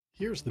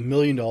Here's the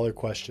million-dollar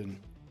question.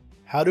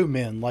 How do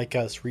men like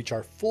us reach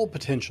our full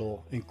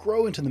potential and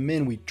grow into the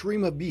men we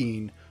dream of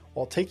being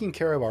while taking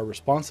care of our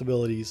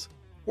responsibilities,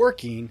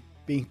 working,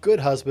 being good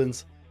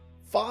husbands,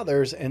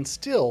 fathers, and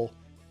still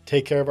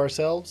take care of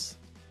ourselves?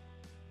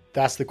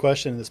 That's the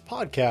question, and this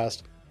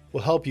podcast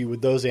will help you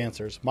with those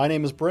answers. My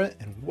name is Brent,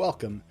 and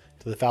welcome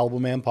to the Fallible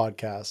Man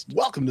Podcast.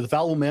 Welcome to the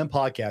Fallible Man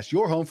Podcast,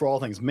 your home for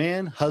all things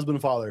man, husband,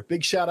 and father.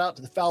 Big shout out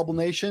to the Fallible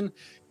Nation.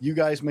 You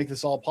guys make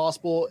this all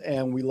possible,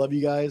 and we love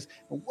you guys.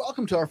 And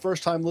welcome to our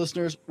first-time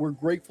listeners. We're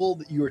grateful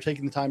that you are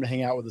taking the time to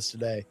hang out with us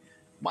today.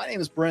 My name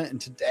is Brent, and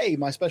today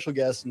my special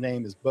guest's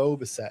name is Beau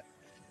Bessette.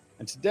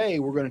 And today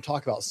we're going to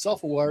talk about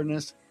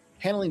self-awareness,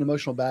 handling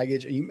emotional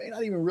baggage, and you may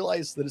not even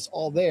realize that it's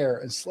all there,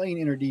 and slaying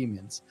inner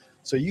demons,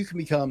 so you can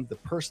become the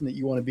person that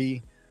you want to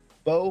be.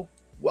 Beau,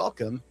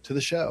 welcome to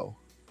the show.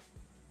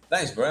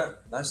 Thanks, Brent.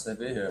 Nice to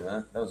be here,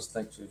 man.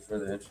 Thank you for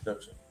the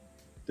introduction.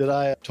 Did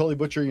I totally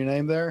butcher your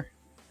name there?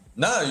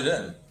 No, you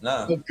didn't.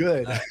 No. Oh,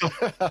 good. No.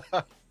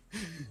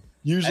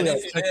 Usually, and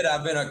if you did,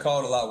 I've been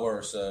called a lot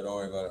worse, so don't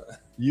worry about it.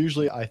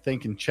 Usually, I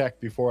think and check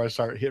before I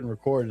start hitting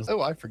record. And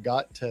I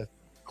forgot to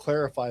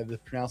clarify the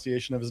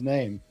pronunciation of his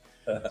name.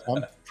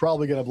 I'm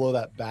probably going to blow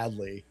that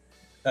badly.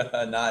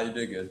 Nah, you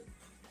did good.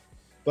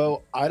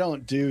 Beau,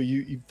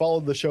 you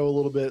followed the show a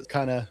little bit,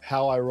 kind of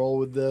how I roll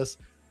with this.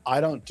 I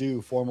don't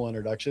do formal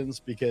introductions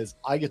because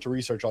I get to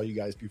research all you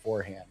guys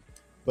beforehand,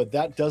 but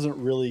that doesn't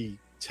really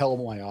tell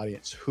my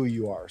audience who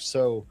you are.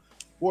 So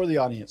for the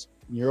audience,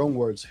 in your own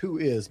words, who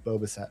is Beau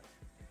Bessette?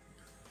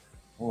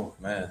 Oh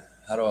man,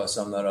 how do I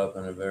sum that up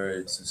in a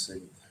very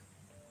succinct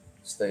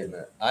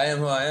statement? I am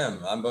who I am.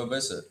 I'm Beau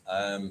Bessette.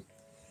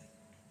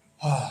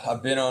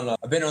 I've been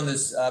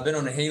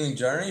on a healing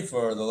journey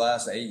for the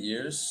last 8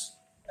 years,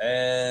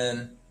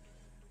 and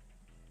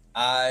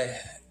I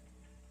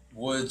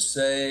would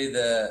say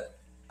that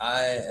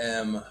I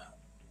am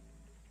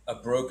a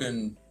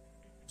broken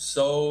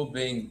soul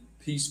being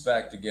pieced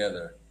back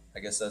together. I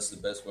guess that's the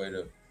best way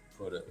to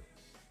put it.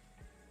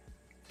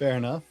 Fair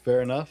enough.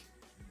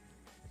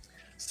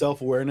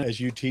 Self-awareness, as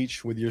you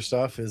teach with your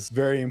stuff, is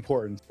very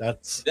important. Yeah,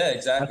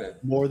 exactly.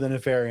 That's more than a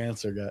fair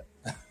answer, gut.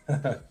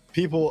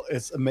 People,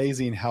 it's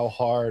amazing how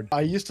hard.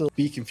 I used to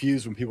be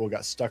confused when people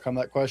got stuck on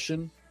that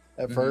question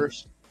at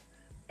first.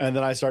 And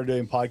then I started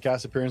doing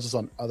podcast appearances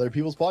on other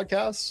people's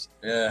podcasts.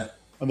 Yeah.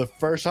 And the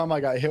first time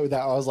I got hit with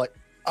that, I was like,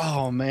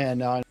 oh man,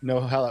 now I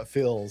know how that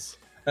feels.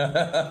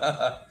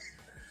 Yeah,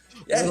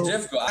 it's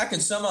difficult. I can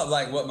sum up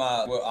like what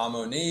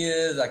Amoni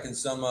is. I can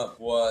sum up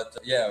what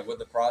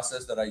the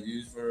process that I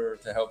use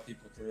to help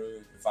people through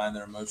to find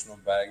their emotional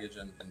baggage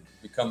and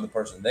become the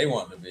person they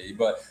want to be.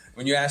 But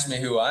when you ask me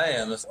who I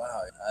am, it's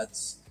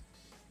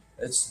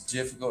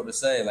difficult to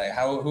say. Like,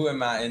 who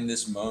am I in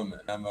this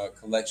moment? I'm a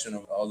collection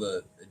of all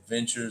the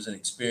adventures and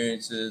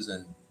experiences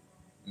and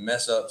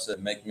mess ups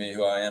that make me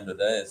who I am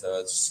today. So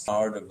it's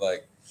hard to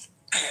like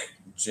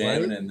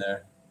jamming in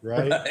there.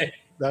 Right.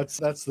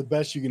 That's the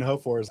best you can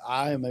hope for, is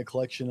I am a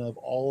collection of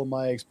all of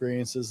my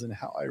experiences and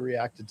how I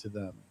reacted to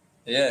them.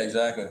 Yeah,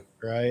 exactly.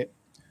 Right.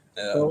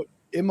 Yeah. So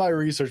in my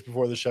research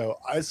before the show,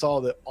 I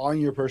saw that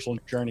on your personal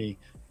journey,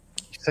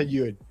 you said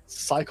you had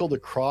cycled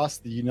across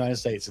the United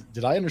States.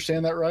 Did I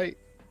understand that right?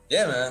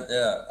 Yeah, man.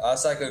 Yeah. I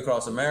cycled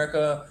across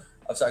America.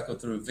 I've cycled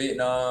through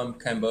Vietnam,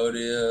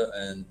 Cambodia,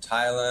 and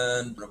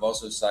Thailand. I've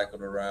also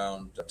cycled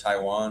around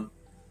Taiwan.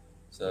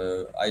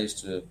 So I used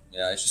to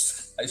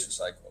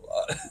cycle a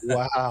lot.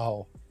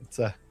 Wow.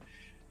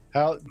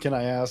 How can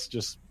I ask,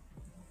 just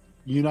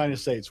United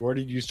States, where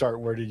did you start?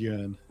 Where did you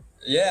end?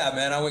 Yeah,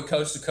 man, I went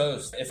coast to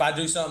coast. If I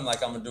do something,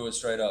 like, I'm going to do it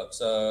straight up.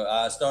 So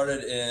I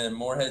started in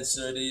Morehead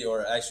City,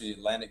 or actually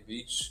Atlantic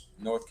Beach,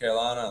 North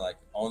Carolina, like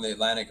on the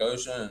Atlantic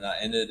Ocean. And I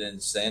ended in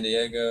San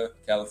Diego,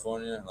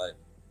 California, like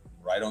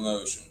right on the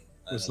ocean.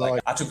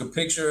 I took a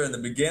picture in the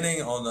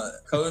beginning on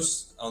the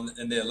coast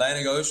in the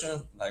Atlantic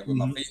Ocean, like with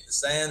my feet in the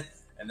sand.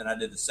 And then I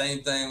did the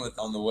same thing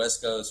on the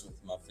West Coast with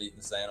my feet in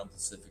the sand on the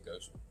Pacific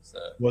Ocean. So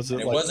it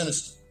wasn't a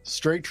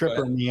straight trip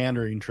or a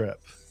meandering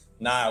trip?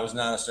 Nah, it was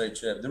not a straight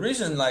trip. The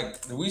reason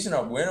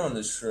I went on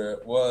this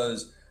trip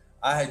was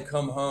I had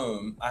come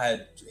home. I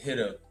had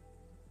hit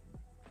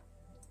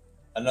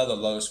another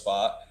low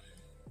spot,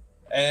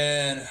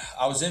 and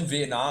I was in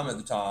Vietnam at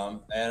the time.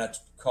 And I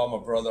called my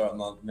brother. I'm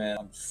like, man,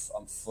 I'm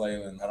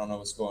flailing. I don't know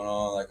what's going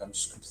on. Like, I'm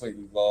just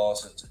completely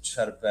lost. I just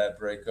had a bad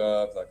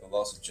breakup. Like, I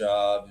lost a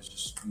job. It's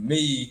just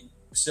me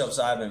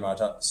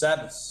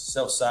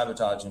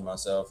self-sabotaging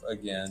myself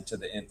again to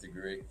the nth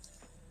degree.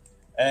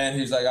 And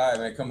he's like, all right,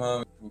 man, come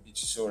home. We'll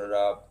get you sorted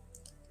out.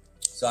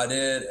 So I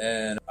did,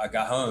 and I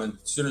got home. And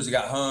as soon as I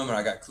got home and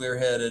I got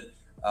clear-headed,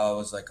 I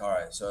was like, all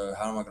right, so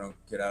how am I going to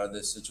get out of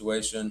this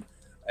situation?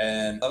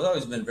 And I've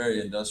always been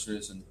very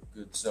industrious and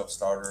good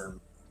self-starter.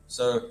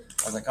 So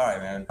I was like, all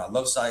right, man, I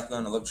love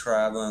cycling. I love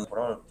traveling.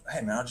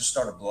 Hey, man, I'll just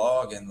start a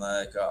blog, and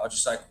I'll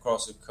just cycle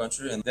across the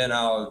country, and then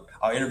I'll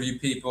interview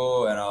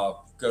people, and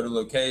I'll go to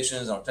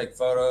locations, and I'll take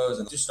photos,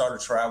 and just start a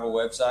travel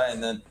website.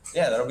 And then,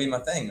 yeah, that'll be my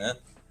thing, man.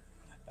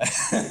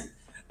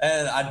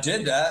 And I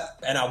did that,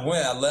 and I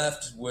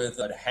left with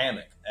a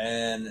hammock,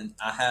 and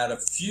I had a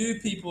few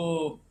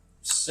people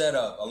set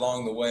up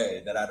along the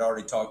way that I'd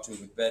already talked to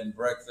with bed and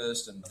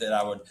breakfast, and that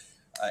I would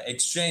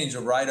exchange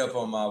a write-up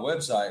on my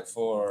website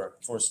for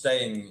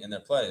staying in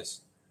their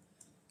place.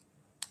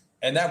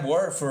 And that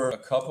worked for a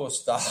couple of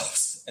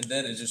stops, and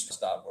then it just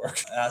stopped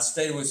working. I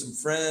stayed with some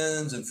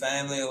friends and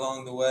family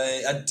along the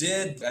way. I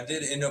did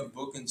end up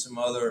booking some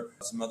other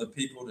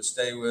people to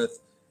stay with,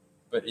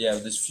 but yeah,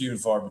 just few and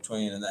far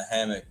between. And that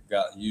hammock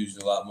got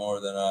used a lot more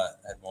than I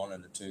had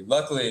wanted it to.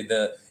 Luckily,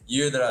 the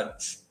year that I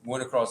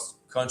went across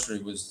the country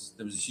there was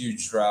a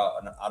huge drought,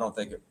 and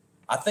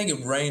I think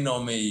it rained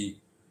on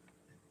me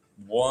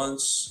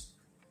once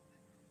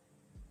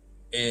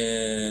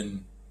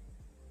in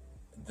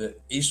the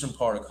eastern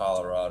part of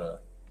Colorado.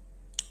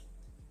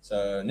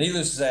 So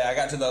needless to say, I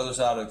got to the other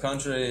side of the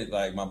country.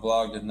 Like, my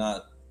blog did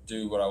not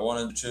do what I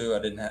wanted to. I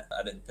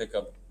didn't pick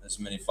up as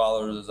many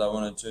followers as I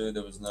wanted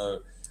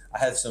to. I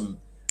had some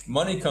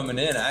money coming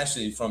in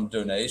actually from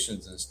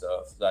donations and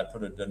stuff. I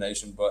put a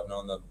donation button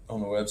on the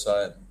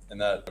website,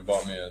 and that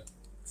bought me a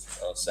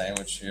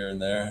sandwich here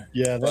and there.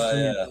 Yeah,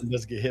 that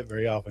doesn't get hit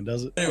very often,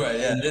 does it? Anyway,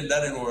 yeah,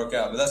 that didn't work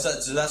out. But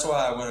that's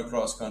why I went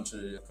across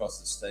country, across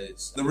the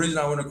states. The reason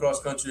I went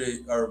across country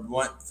or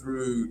went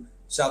through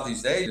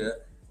Southeast Asia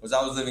was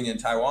I was living in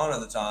Taiwan at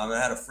the time, and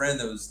I had a friend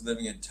that was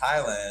living in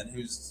Thailand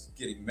who was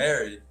getting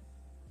married,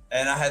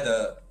 and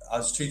I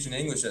was teaching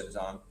English at the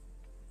time,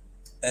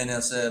 and I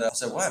said,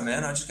 "What,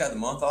 man? I just got the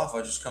month off.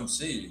 I'll just come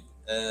see you."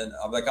 And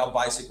I'm like, "I'll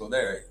bicycle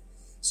there."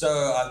 So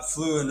I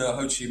flew into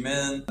Ho Chi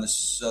Minh, the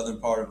southern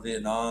part of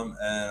Vietnam,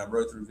 and I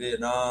rode through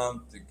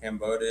Vietnam to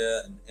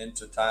Cambodia and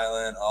into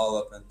Thailand, all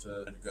up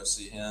to go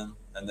see him.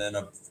 And then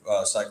I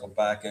cycled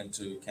back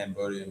into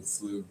Cambodia and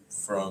flew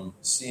from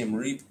Siem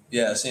Reap.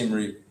 Yeah, Siem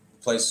Reap,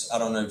 place I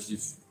don't know if you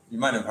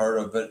might have heard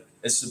of, but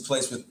it's a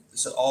place with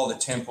all the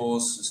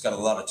temples. It's got a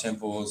lot of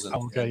temples. And,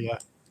 yeah.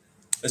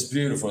 It's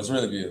beautiful. It's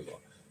really beautiful.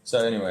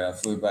 So anyway, I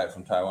flew back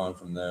from Taiwan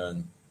from there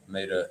and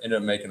ended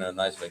up making a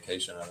nice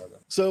vacation out of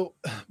it. So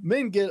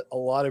men get a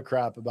lot of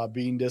crap about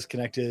being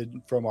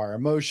disconnected from our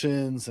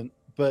emotions,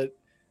 but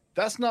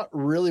that's not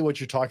really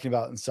what you're talking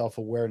about in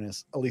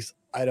self-awareness. At least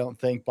I don't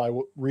think, by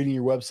reading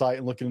your website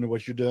and looking into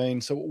what you're doing.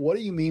 So what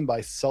do you mean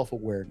by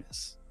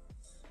self-awareness?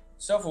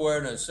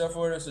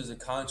 Self-awareness is a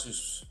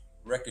conscious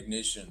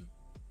recognition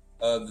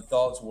of the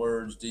thoughts,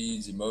 words,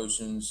 deeds,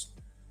 emotions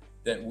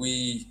that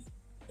we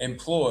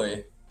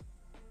employ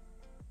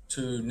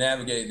to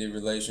navigate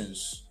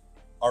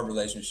our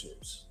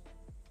relationships.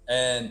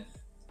 And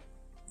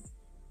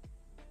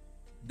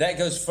that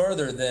goes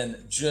further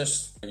than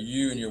just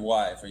you and your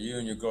wife, or you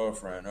and your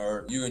girlfriend,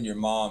 or you and your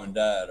mom and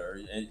dad, or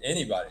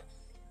anybody.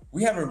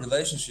 We have a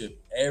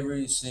relationship,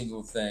 every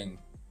single thing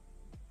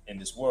in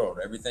this world,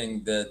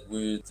 everything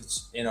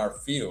that's in our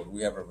field,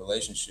 we have a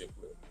relationship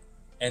with,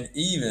 and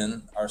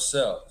even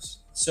ourselves.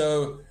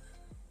 So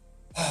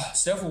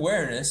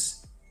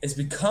self-awareness is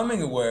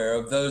becoming aware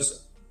of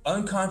those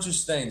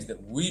unconscious things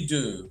that we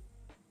do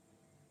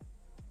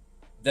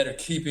that are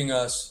keeping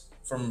us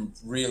from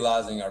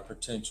realizing our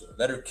potential,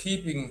 that are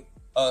keeping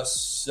us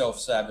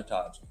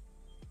self-sabotaging.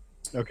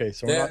 Okay,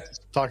 so we're not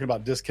talking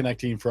about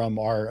disconnecting from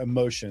our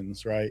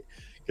emotions, right?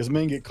 Because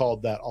men get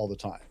called that all the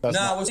time. I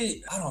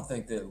don't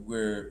think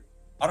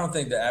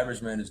the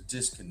average man is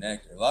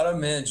disconnected. A lot of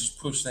men just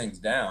push things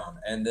down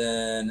and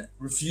then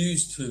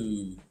refuse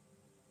to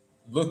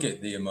look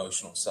at the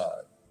emotional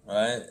side,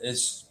 right?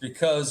 It's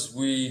because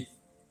a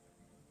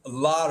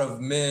lot of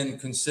men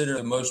consider the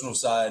emotional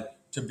side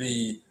to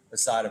be a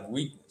side of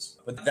weakness.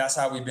 But that's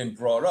how we've been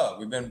brought up.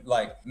 We've been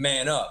like,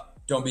 man up,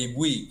 don't be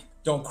weak,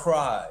 don't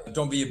cry,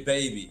 don't be a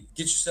baby,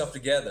 get yourself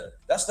together.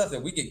 That's stuff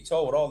that we get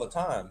told all the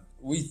time.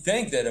 We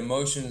think that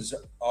emotions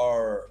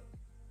are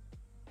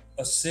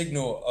a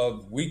signal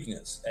of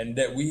weakness, and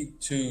that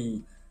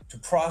to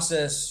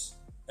process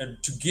and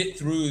to get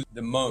through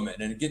the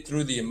moment and get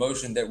through the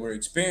emotion that we're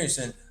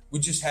experiencing, we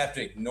just have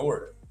to ignore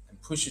it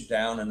and push it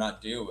down and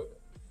not deal with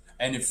it.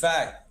 And in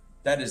fact,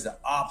 that is the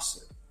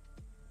opposite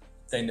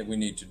thing that we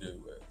need to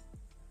do with.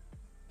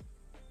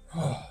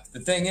 The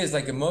thing is,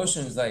 like,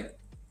 emotions, like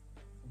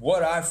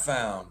what I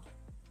found,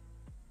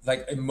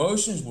 like,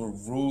 emotions were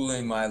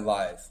ruling my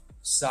life,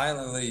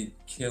 silently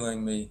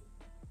killing me.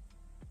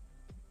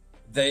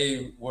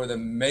 They were the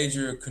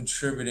major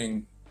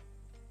contributing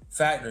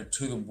factor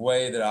to the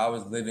way that I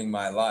was living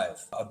my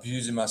life,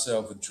 abusing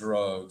myself with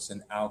drugs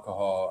and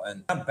alcohol.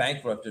 And I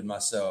bankrupted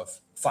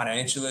myself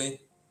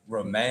financially,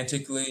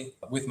 romantically,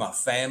 with my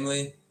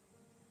family,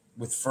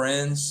 with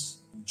friends,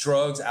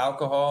 drugs,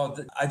 alcohol.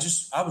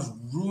 I was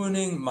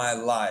ruining my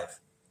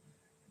life.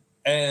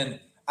 And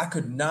I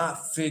could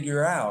not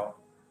figure out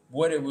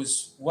why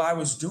I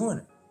was doing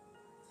it.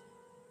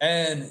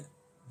 And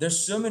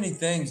there's so many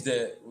things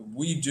that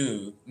we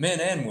do,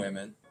 men and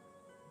women,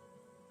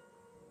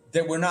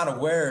 that we're not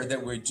aware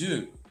that we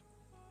do.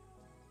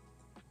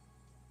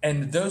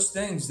 And those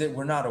things that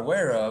we're not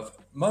aware of,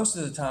 most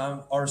of the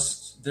time,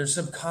 they're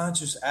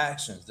subconscious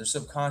actions, they're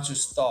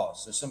subconscious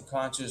thoughts, they're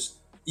subconscious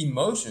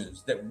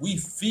emotions that we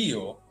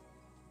feel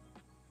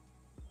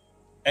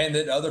and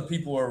that other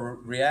people are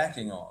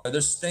reacting on.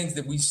 There's things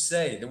that we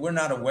say that we're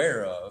not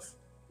aware of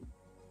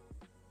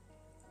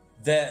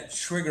that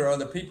trigger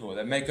other people,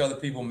 that make other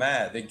people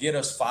mad, that get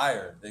us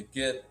fired, that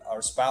get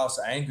our spouse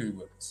angry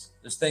with us.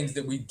 There's things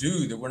that we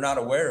do that we're not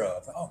aware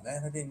of. Oh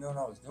man, I didn't know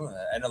I was doing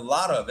that. And a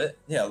lot of it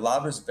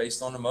is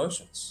based on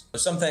emotions.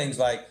 Some things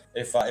like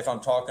if I'm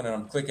talking and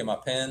I'm clicking my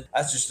pen,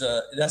 that's just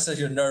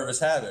a nervous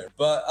habit.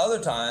 But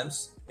other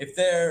times, if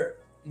there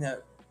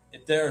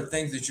are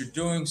things that you're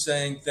doing,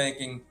 saying,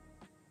 thinking,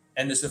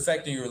 and it's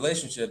affecting your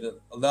relationship,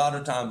 a lot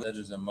of times that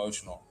is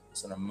emotional.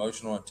 It's an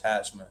emotional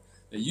attachment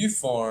that you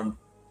formed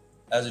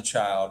as a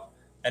child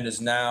and is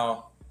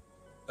now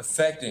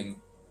affecting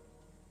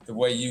the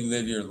way you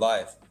live your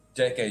life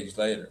decades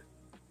later.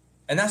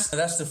 And that's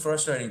the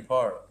frustrating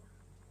part,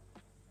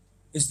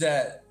 is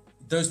that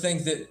those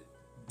things that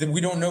we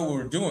don't know what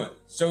we're doing.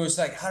 So it's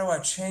like, how do I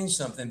change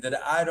something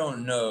that I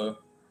don't know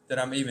that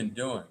I'm even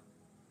doing?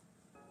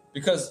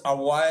 Because our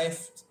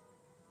wife,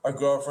 our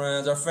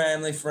girlfriends, our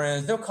family,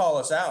 friends, they'll call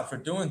us out for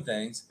doing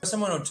things.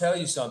 Someone will tell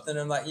you something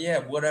and like, yeah,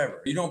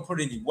 whatever. You don't put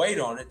any weight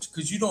on it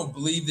because you don't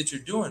believe that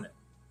you're doing it.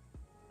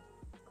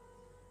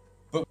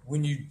 But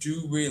when you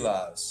do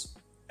realize,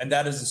 and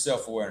that is the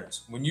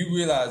self-awareness, when you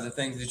realize the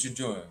things that you're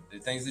doing, the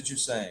things that you're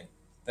saying,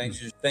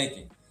 things you're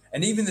thinking,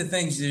 and even the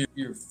things that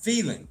you're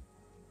feeling,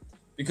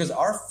 because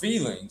our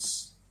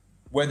feelings,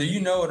 whether you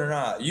know it or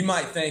not, you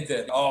might think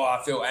that, oh,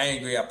 I feel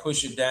angry, I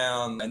push it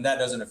down, and that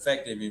doesn't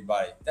affect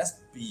everybody. That's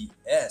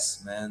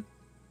BS, man.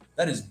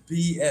 That is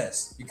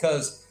BS,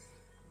 because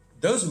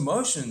those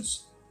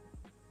emotions,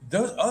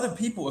 those other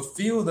people will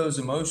feel those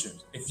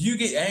emotions. If you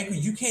get angry,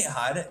 you can't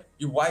hide it.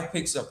 Your wife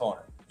picks up on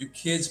it. Your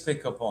kids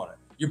pick up on it.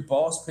 Your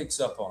boss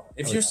picks up on it.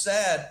 If you're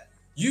sad,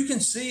 you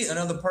can see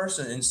another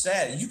person and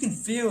sad. You can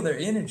feel their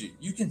energy.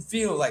 You can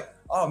feel like,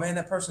 oh man,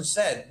 that person's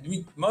sad.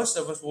 Most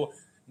of us will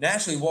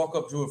naturally walk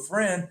up to a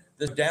friend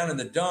that's down in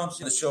the dumps.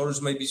 The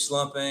shoulders may be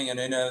slumping and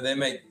they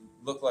may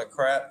look like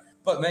crap.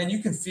 But man, you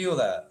can feel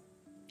that.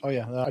 Oh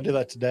yeah, I did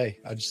that today.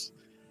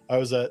 I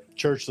was at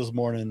church this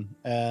morning,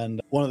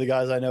 and one of the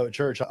guys I know at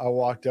church, I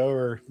walked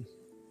over,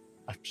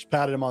 I just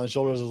patted him on the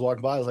shoulder as I was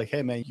walking by. I was like,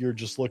 hey man, you're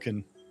just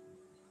looking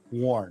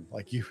worn.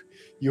 Like you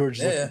were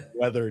just looking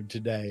weathered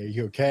today. Are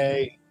you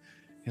okay?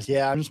 He's,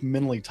 yeah, I'm just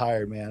mentally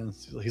tired, man.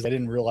 I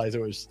didn't realize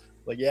it was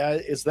like, yeah,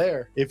 it's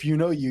there. If you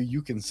know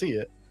you can see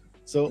it.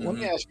 So let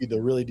me ask you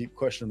the really deep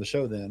question of the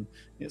show then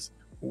is,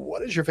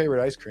 what is your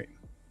favorite ice cream?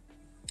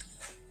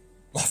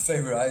 My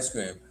favorite ice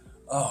cream?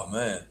 Oh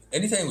man,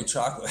 anything with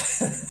chocolate.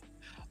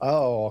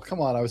 Oh,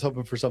 come on. I was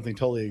hoping for something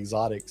totally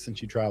exotic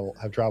since you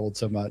have traveled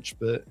so much,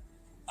 but.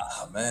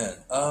 Oh man.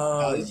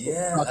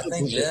 Yeah, I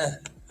think, yeah.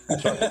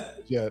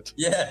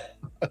 Yeah.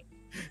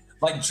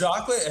 Like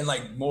chocolate and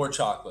like more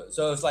chocolate.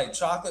 So it's like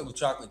chocolate with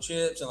chocolate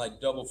chips and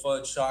like double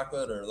fudge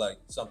chocolate or like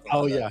something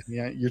like that. Oh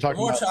yeah. You're talking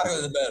more about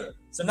chocolate the better.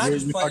 So not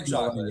just plain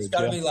chocolate. It's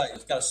gotta be like,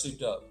 it's gotta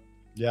souped up.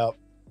 Yep.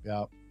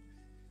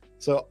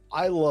 So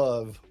I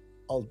love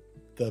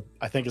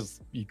I think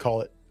you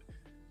call it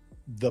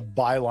the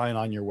byline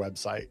on your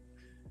website.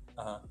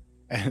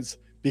 And it's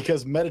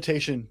because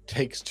meditation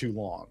takes too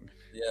long.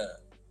 Yeah.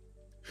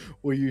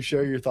 Will you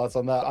share your thoughts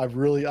on that? I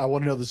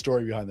want to know the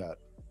story behind that.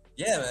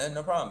 Yeah, man,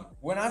 no problem.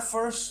 When I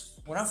first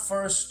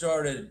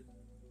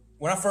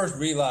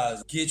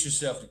realized, get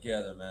yourself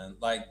together, man.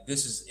 Like,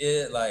 this is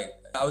it. Like,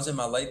 I was in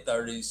my late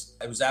 30s.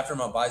 It was after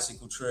my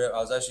bicycle trip. I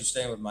was actually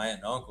staying with my aunt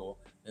and uncle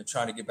and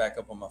trying to get back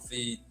up on my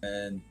feet.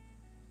 And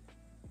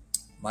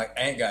my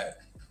aunt got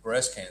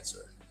breast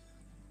cancer.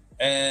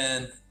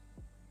 And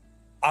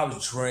I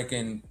was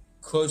drinking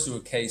close to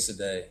a case a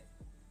day.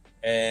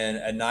 And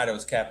at night I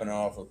was capping her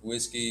off with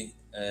whiskey.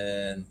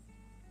 And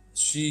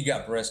she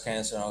got breast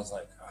cancer. And I was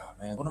like, oh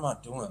man, what am I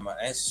doing? My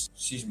aunt,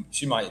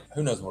 she might,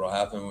 who knows what will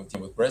happen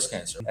with breast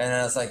cancer. And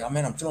I was like, oh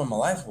man, I'm throwing my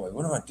life away.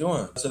 What am I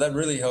doing? So that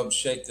really helped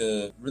shake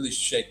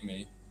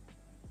me.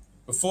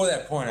 Before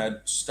that point, I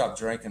stopped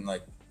drinking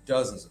like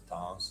dozens of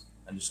times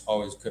and just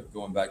always kept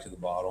going back to the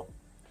bottle.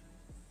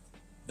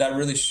 That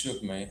really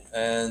shook me.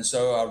 And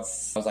so I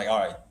was like, all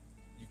right,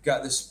 you've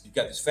got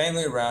this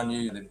family around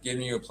you. They've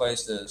given you a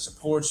place to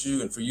support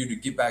you and for you to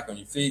get back on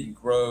your feet and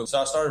grow. So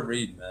I started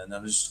reading, man. I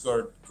just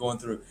started going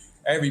through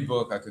every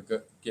book I could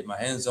get my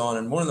hands on.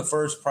 And one of the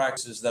first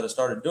practices that I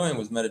started doing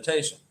was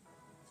meditation.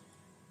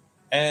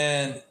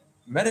 And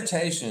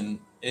meditation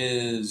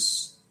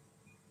is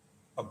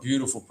a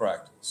beautiful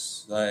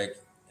practice. Like,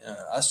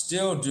 I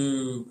still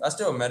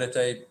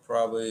meditate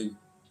probably,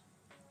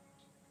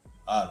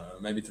 I don't know,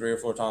 maybe 3 or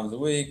 4 times a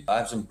week. I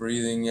have some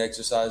breathing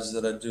exercises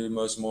that I do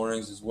most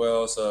mornings as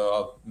well. So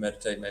I'll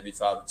meditate maybe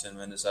 5 to 10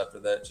 minutes after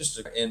that, just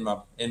to end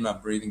my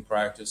breathing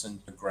practice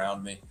and to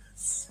ground me.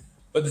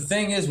 But the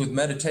thing is with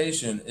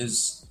meditation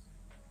is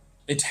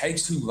it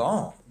takes too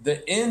long.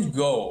 The end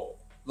goal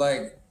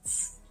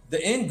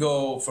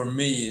for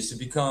me is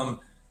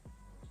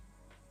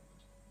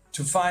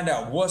to find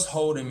out what's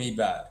holding me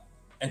back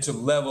and to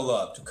level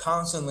up, to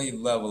constantly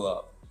level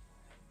up.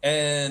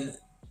 And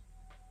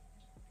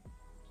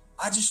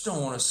I just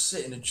don't want to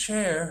sit in a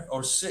chair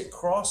or sit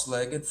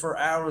cross-legged for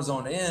hours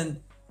on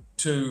end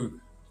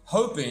to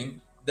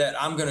hoping that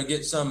I'm going to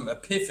get some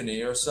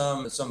epiphany or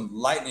some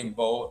lightning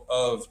bolt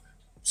of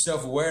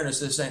self-awareness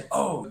that's saying,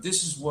 oh,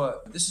 this is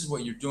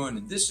what you're doing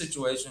in this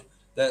situation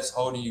that's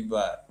holding you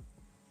back.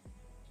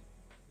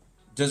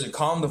 Does it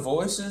calm the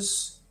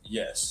voices?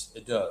 Yes,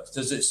 it does.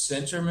 Does it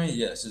center me?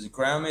 Yes. Does it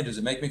ground me? Does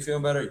it make me feel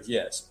better?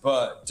 Yes.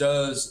 But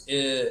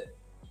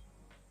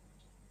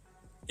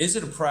is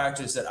it a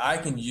practice that I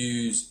can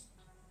use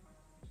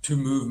to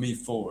move me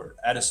forward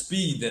at a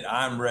speed that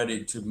I'm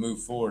ready to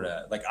move forward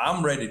at? Like,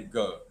 I'm ready to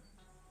go.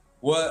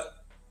 What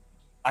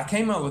I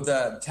came up with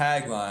that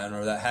tagline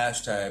or that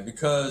hashtag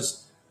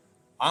because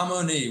I'm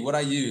Oni. What I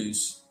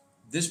use,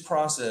 this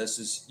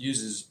process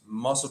uses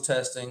muscle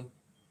testing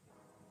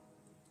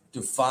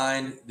to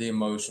find the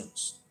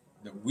emotions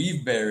that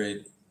we've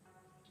buried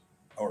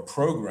or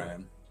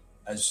programmed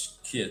as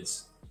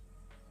kids.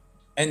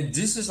 And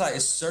this is like a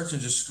search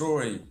and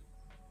destroy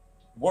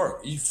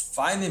work. You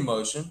find the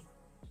emotion,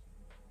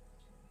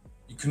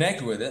 you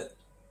connect with it.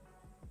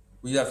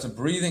 We have some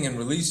breathing and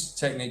release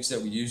techniques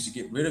that we use to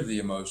get rid of the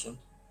emotion.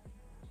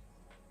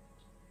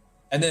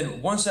 And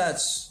then once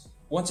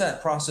that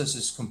process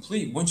is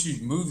complete, once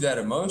you move that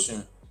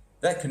emotion,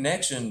 that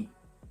connection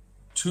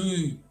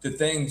to the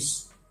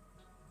things,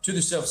 to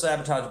the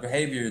self-sabotage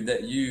behavior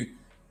that you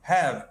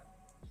have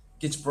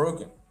gets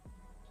broken.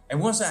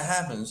 And once that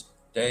happens,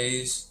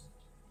 days,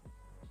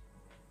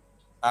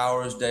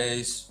 hours,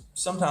 days,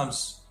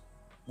 sometimes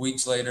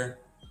weeks later,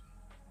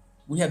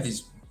 we have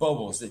these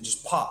bubbles that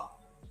just pop.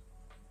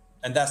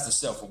 And that's the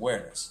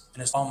self-awareness.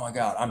 And it's, oh my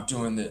God, I'm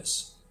doing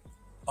this.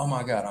 Oh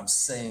my God, I'm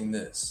saying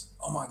this.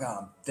 Oh my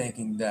God, I'm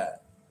thinking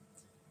that.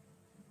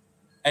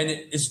 And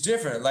it's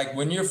different. Like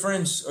when your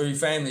friends or your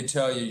family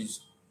tell you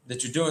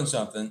that you're doing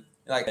something,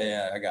 you're like,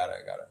 yeah, I got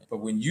it. But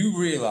when you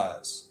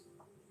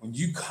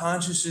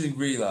consciously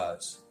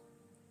realize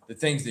the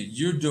things that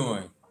you're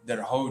doing that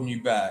are holding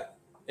you back,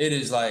 it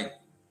is like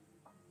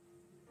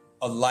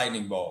a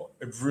lightning bolt.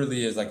 It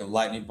really is like a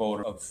lightning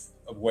bolt of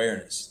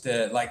awareness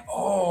that like,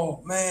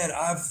 oh man,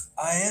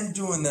 I am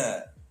doing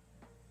that.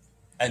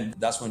 And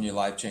that's when your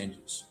life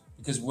changes.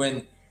 Because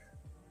when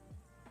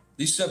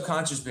these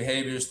subconscious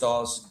behaviors,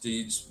 thoughts,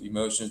 deeds,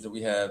 emotions that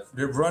we have,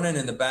 they're running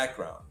in the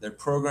background. They're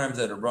programs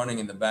that are running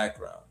in the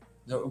background.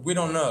 We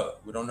don't know.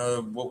 We don't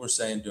know what we're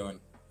saying, doing,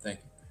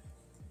 thinking.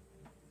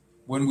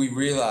 When we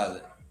realize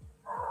it,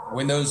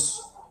 when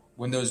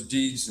those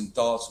deeds and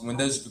thoughts,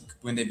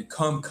 when they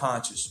become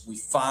conscious, we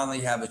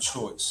finally have a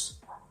choice.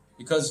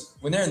 Because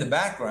when they're in the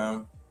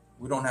background,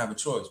 we don't have a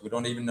choice. We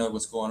don't even know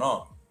what's going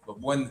on.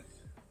 But when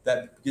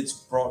that gets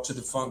brought to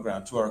the front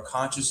ground, to our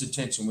conscious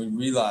attention, we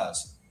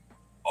realize,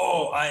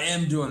 oh, I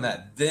am doing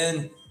that.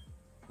 Then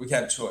we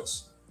have a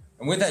choice.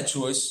 And with that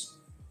choice,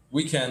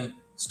 we can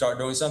start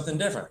doing something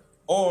different.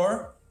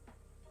 Or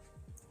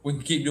we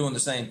can keep doing the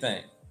same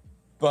thing.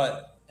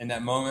 But in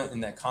that moment,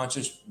 in that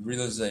conscious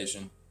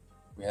realization,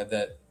 we have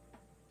that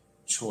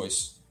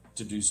choice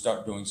to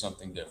start doing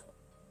something different.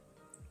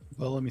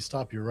 Well, let me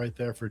stop you right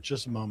there for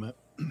just a moment.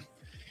 And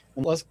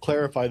let's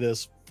clarify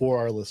this for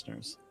our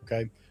listeners,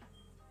 okay?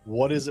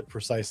 What is it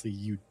precisely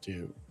you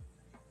do?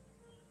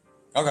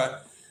 Okay.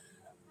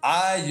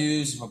 I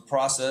use a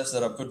process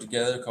that I put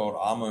together called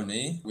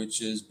Amoni, which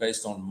is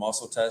based on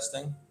muscle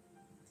testing.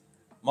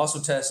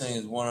 Muscle testing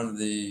is one of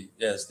the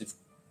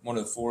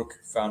four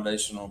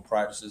foundational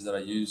practices that I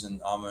use in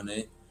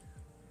Amoni.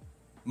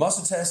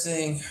 Muscle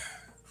testing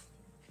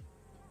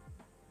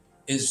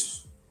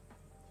is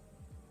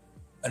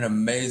an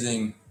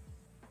amazing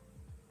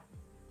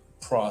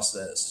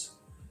process.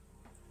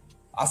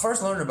 I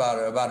first learned about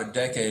it about a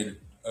decade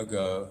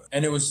ago,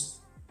 and it was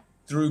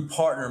through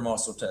partner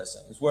muscle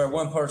testing. It's where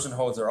one person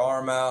holds their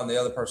arm out and the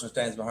other person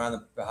stands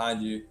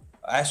behind you.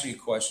 I ask you a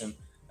question,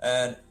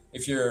 and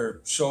if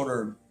your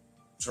shoulder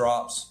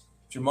drops,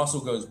 if your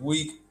muscle goes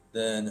weak,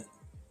 then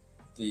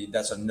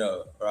that's a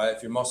no, right?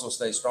 If your muscle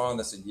stays strong,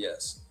 that's a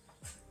yes.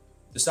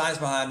 The science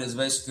behind it is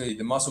basically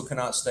the muscle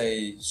cannot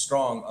stay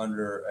strong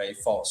under a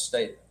false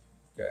state.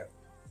 Okay.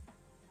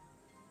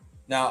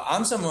 Now,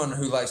 I'm someone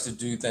who likes to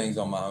do things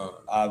on my own.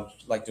 I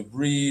like to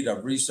read, I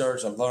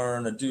research, I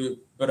learn, I do,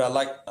 but I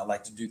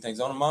like to do things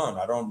on my own.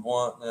 I don't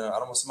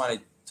want somebody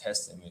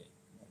testing me.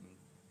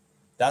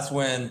 That's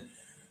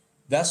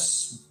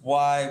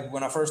why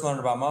when I first learned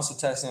about muscle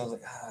testing, I was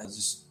like,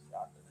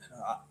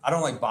 I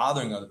don't like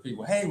bothering other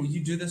people. Hey, will you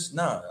do this?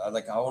 No, I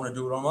want to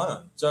do it on my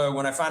own. So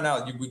when I found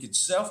out we could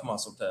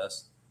self-muscle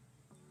test,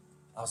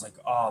 I was like,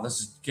 oh, this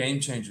is a game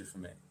changer for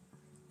me.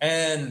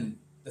 And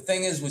the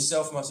thing is with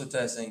self-muscle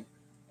testing,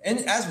 and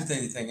as with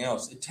anything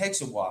else, it takes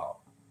a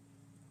while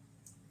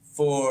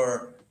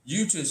for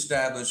you to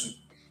establish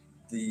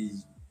the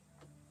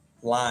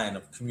line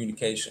of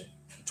communication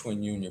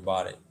between you and your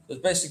body.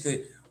 It's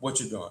basically what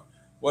you're doing.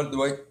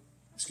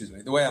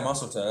 The way I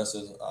muscle test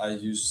is I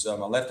use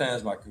my left hand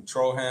as my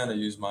control hand. I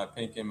use my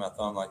pinky and my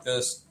thumb like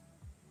this,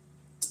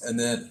 and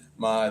then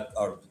my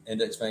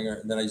index finger,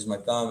 and then I use my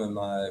thumb and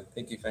my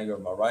pinky finger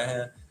of my right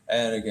hand.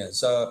 And again,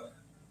 so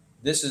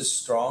this is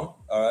strong.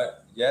 All right.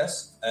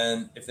 Yes.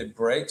 And if it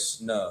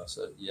breaks, no.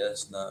 So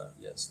yes, no,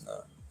 yes,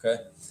 no.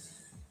 Okay.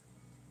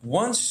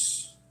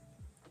 Once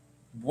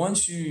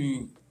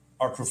you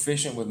are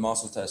proficient with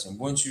muscle testing,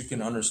 once you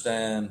can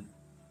understand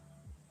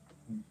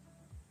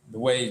the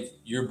way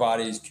your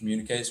body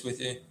communicates with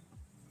you,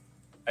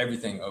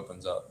 everything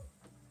opens up.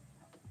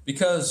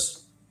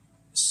 Because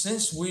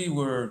since we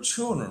were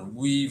children,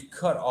 we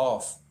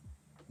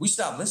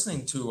stopped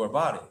listening to our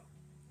body.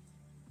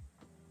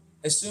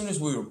 As soon as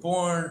we were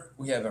born,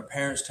 we have our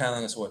parents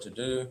telling us what to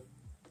do,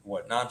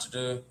 what not to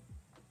do.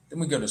 Then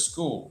we go to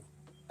school.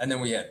 And then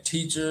we have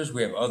teachers,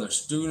 we have other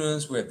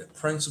students, we have the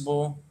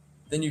principal.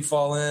 Then you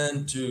fall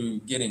into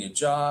getting a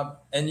job.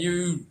 And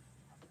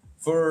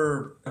by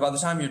the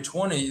time you're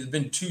 20, it's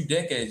been 2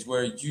 decades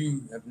where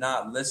you have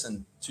not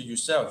listened to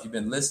yourself. You've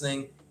been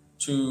listening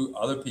to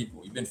other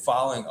people. You've been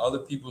following other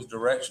people's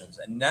directions.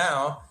 And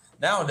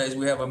nowadays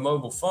we have a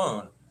mobile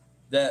phone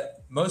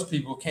that most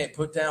people can't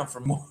put down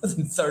for more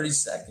than 30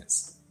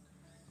 seconds.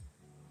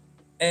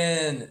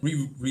 And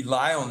we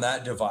rely on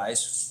that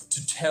device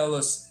to tell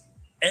us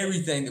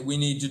everything that we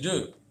need to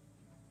do.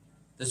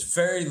 There's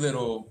very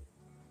little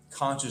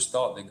conscious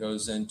thought that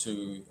goes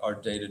into our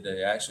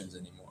day-to-day actions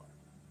anymore.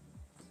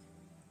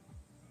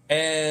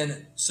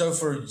 And so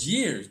for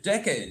years,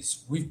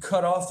 decades, we've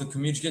cut off the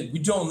communication. We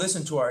don't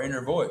listen to our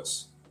inner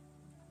voice.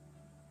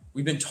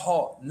 We've been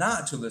taught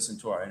not to listen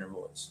to our inner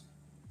voice.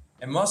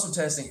 And muscle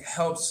testing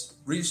helps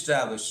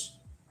reestablish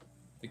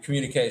the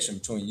communication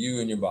between you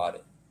and your body,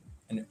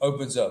 and it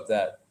opens up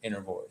that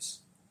inner voice.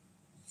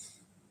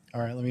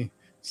 All right, let me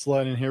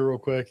slide in here real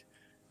quick.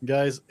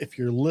 Guys, if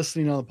you're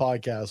listening on the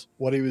podcast,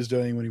 what he was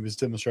doing when he was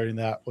demonstrating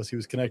that was he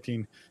was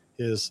connecting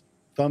his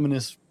thumb and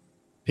his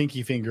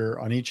pinky finger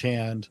on each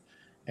hand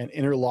and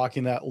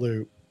interlocking that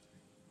loop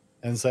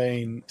and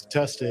saying,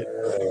 test it.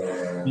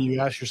 And you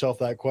ask yourself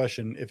that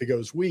question. If it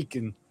goes weak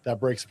and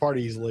that breaks apart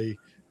easily,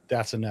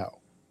 that's a no.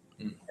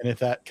 And if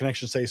that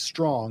connection stays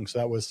strong, so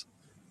that was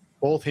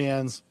both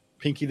hands,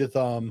 pinky to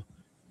thumb,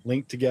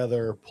 linked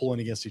together, pulling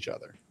against each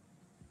other.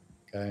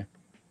 Okay.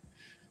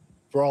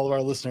 For all of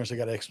our listeners, I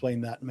got to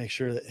explain that and make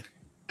sure that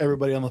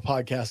everybody on the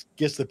podcast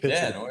gets the picture.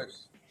 Yeah, no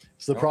worries.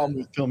 It's the problem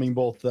with filming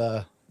both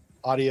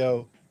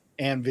audio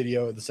and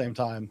video at the same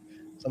time.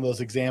 Some of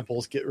those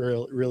examples get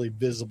really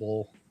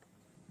visible.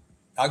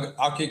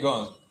 I'll keep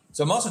going.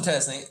 So muscle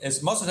testing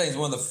is one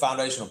of the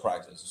foundational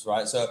practices,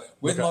 right? So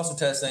with muscle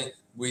testing,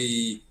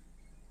 we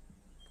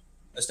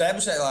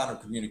establish that line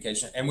of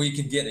communication and we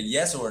can get a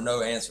yes or a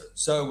no answer.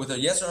 So with a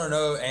yes or a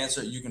no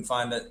answer, you can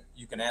find that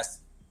you can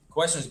ask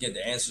questions, get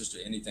the answers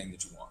to anything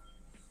that you want.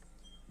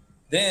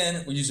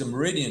 Then we use a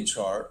meridian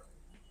chart: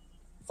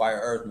 fire,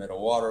 earth, metal,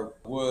 water,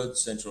 wood,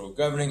 central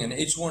governing. And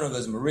each one of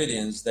those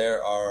meridians, each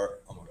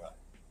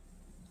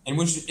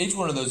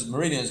one of those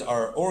meridians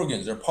are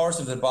organs or parts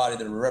of the body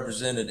that are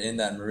represented in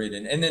that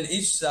meridian. And then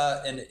each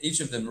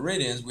of the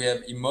meridians, we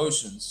have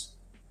emotions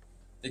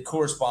that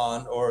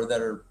correspond or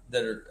that are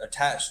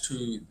attached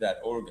to that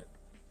organ.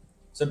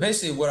 So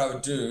basically what I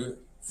would do,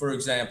 for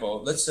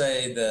example, let's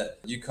say that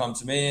you come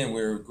to me and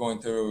we're going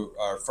through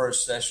our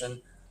first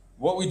session.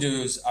 What we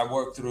do is I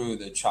work through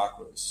the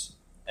chakras,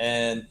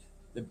 and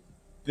the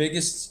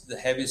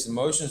heaviest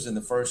emotions in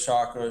the first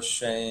chakra: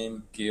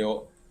 shame,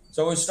 guilt.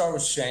 So we start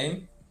with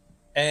shame,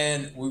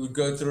 and we would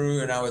go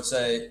through, and I would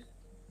say,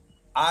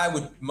 I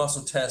would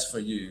muscle test for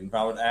you. And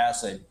I would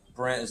ask, say,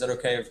 Brent, is that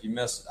okay if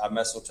I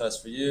muscle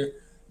test for you?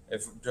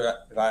 Do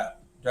I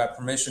have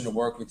permission to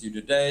work with you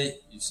today?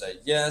 You say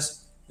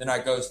yes. Then I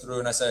go through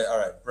and I say, all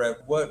right,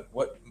 Brent,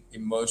 what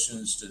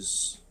emotions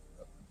does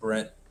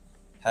Brent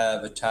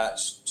have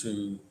attached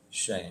to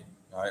shame?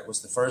 All right,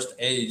 what's the first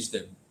age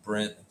that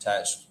Brent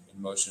attached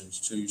emotions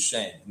to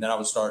shame? And then I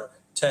would start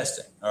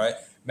testing. All right,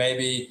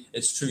 maybe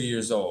it's 2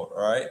 years old.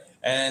 All right,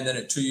 and then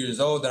at 2 years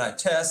old, then I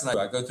test and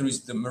I go through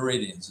the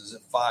meridians. Is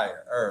it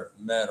fire, earth,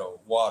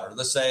 metal, water?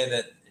 Let's say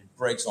that it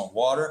breaks on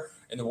water.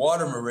 In the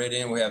water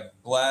meridian, we have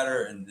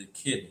bladder and the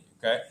kidney.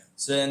 Okay,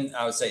 so then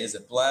I would say, is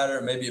it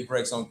bladder? Maybe it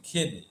breaks on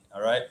kidney.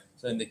 All right.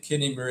 So in the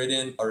kidney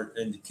meridian, or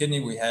in the kidney,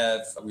 we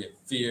have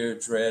fear,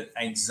 dread,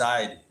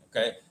 anxiety.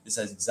 Okay, this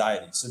has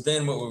anxiety. So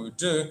then what we would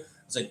do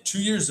is, like,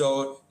 2 years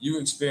old, you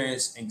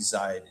experience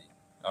anxiety.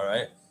 All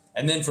right,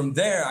 and then from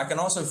there, I can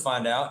also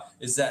find out,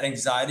 is that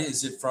anxiety,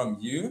 is it from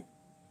you?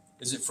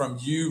 Is it from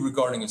you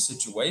regarding a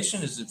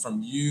situation? Is it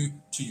from you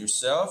to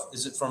yourself?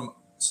 Is it from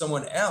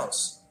someone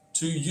else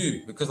to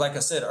you? Because like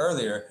I said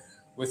earlier,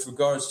 with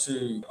regards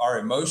to our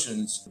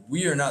emotions,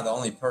 we are not the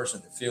only person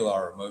that feel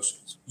our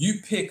emotions. You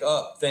pick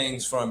up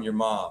things from your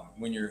mom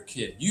when you're a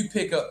kid. You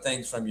pick up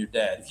things from your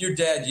dad. If your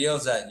dad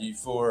yells at you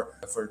for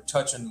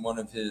touching one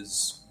of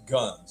his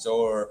guns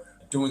or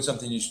doing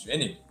something you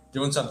shouldn't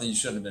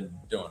have been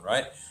doing,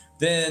 right?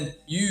 Then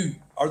you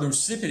are the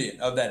recipient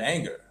of that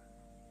anger.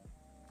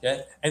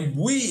 Okay? And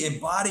we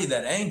embody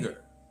that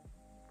anger.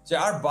 See,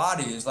 our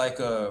body is like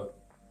your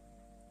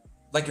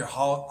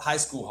high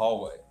school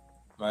hallway,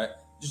 right?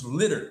 Just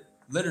littered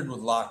with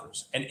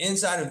lockers. And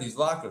inside of these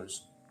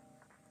lockers,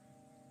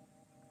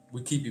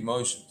 we keep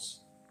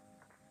emotions.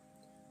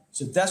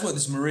 So that's what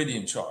this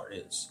meridian chart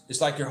is.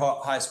 It's like your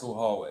high school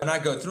hallway. And I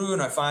go through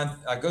and I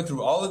go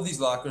through all of these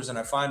lockers and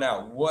I find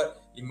out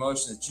what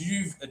emotions that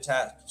you've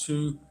attached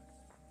to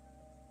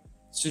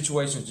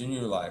situations in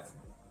your life.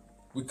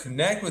 We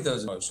connect with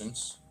those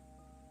emotions.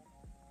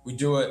 We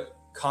do it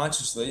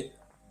consciously.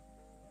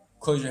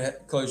 Close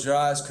your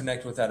eyes,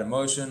 connect with that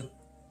emotion.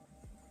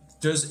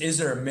 Is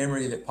there a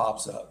memory that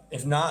pops up?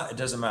 If not, it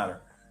doesn't matter.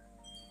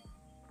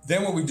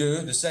 Then what we do,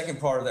 the second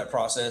part of that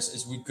process,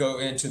 is we go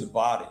into the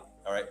body.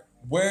 All right.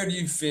 Where do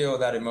you feel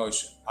that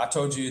emotion? I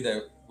told you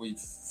that we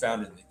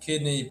found it in the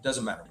kidney. It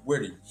doesn't matter. Where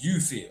do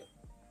you feel?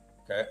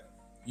 Okay.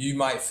 You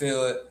might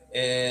feel it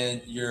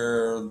in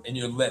your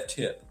left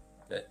hip.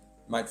 Okay.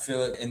 You might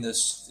feel it in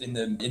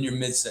your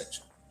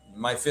midsection. You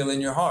might feel it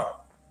in your heart.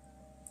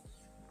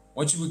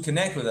 Once you would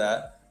connect with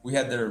that, we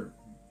had their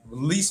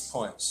release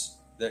points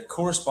that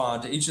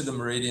correspond to each of the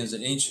meridians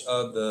and each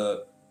of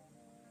the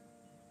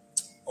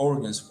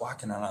organs. Why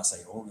can I not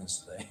say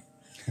organs today?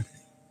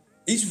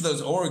 Each of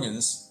those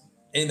organs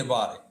in the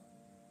body.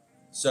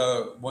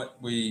 So when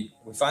we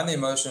find the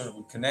emotion,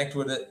 we connect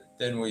with it,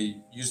 then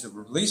we use the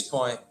release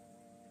point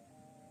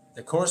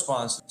that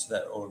corresponds to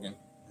that organ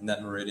and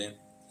that meridian.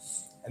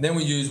 And then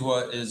we use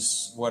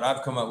what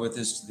I've come up with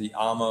is the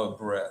Amo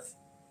breath.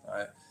 All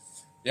right.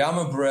 The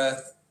Amo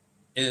breath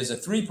is a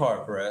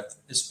 3-part breath.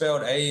 It's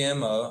spelled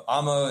A-M-O.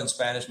 Amo in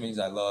Spanish means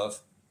I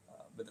love.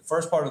 But the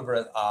first part of the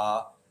breath,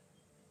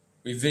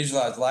 we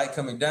visualize light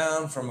coming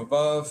down from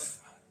above,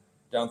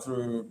 down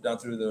through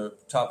the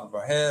top of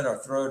our head, our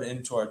throat,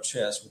 into our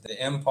chest. With the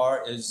M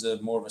part is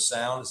more of a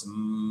sound. It's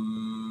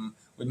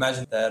we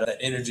imagine that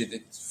energy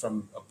that's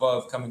from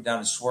above coming down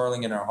and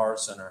swirling in our heart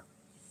center.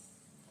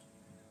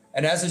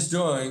 And as it's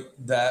doing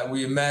that,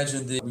 we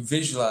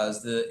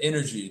visualize the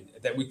energy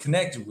that we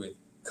connected with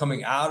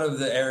coming out of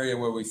the area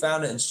where we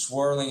found it and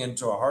swirling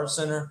into our heart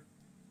center.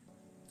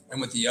 And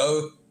with the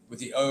O,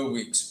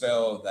 we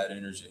expel that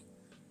energy.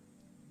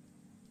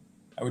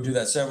 I would do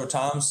that several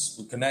times.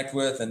 We connect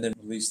with and then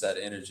release that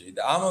energy.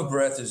 The Amo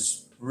breath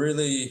is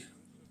really,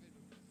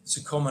 it's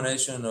a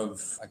culmination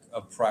of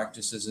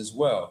practices as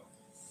well.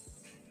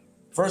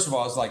 First of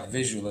all, it's like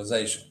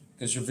visualization,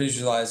 because you're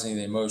visualizing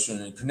the emotion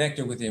and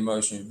connecting with the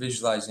emotion, you're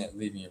visualizing it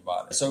leaving your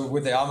body. So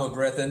with the Amo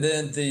breath, and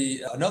then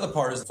another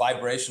part is the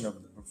vibration of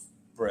the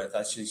breath.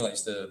 Actually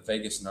stimulates the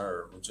vagus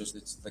nerve, which is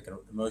it's like an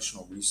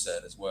emotional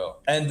reset as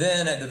well. And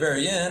then at the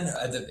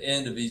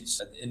end of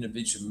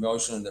each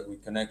emotion that we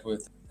connect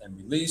with and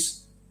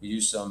release, we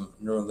use some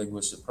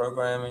neuro-linguistic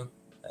programming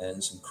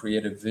and some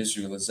creative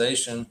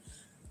visualization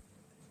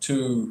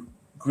to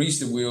grease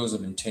the wheels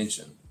of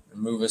intention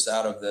and move us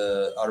out of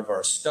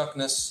our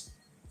stuckness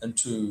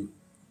onto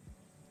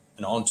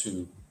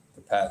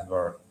the path of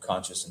our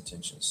conscious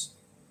intentions.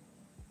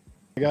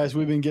 Hey guys,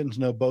 we've been getting to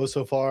know Bo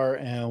so far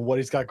and what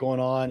he's got going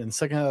on. In the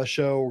second half of the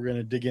show, we're going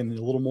to dig in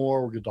a little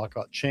more. We're going to talk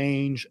about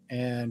change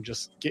and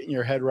just getting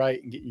your head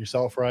right and getting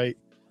yourself right.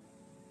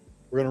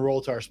 We're going to roll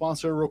to our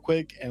sponsor real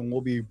quick, and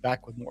we'll be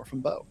back with more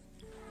from Bo.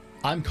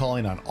 I'm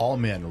calling on all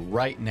men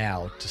right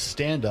now to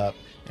stand up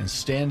and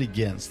stand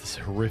against this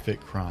horrific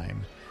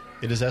crime.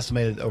 It is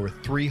estimated that over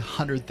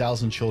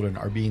 300,000 children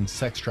are being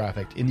sex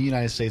trafficked in the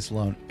United States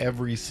alone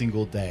every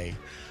single day.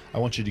 I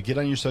want you to get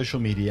on your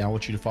social media. I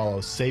want you to follow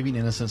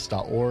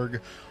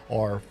savinginnocence.org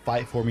or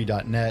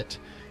fightforme.net.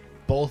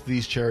 Both of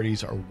these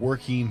charities are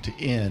working to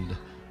end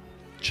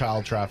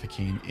child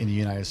trafficking in the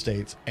United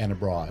States and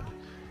abroad.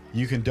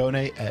 You can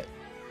donate at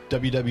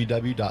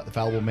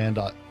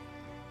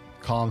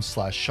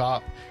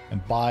www.thefallibleman.com/shop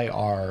and buy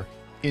our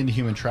End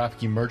Human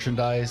Trafficking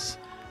merchandise,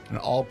 and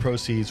all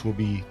proceeds will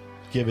be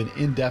given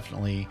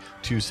indefinitely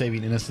to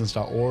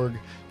savinginnocence.org.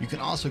 You can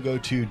also go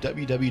to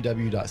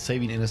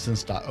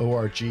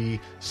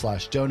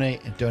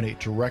www.savinginnocence.org/donate and donate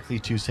directly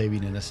to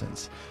Saving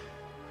Innocence.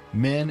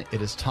 Men,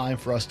 it is time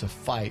for us to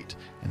fight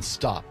and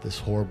stop this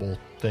horrible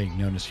thing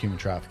known as human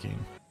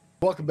trafficking.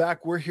 Welcome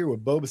back. We're here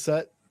with Bo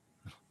Bissett.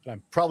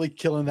 I'm probably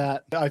killing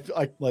that. I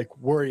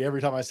worry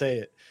every time I say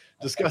it.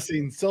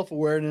 Discussing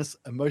self-awareness,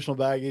 emotional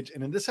baggage.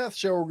 And in this half of the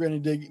show, we're going to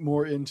dig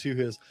more into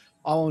his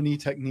Amo knee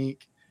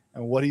technique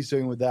and what he's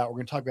doing with that. We're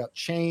going to talk about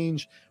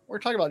change. We're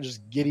talking about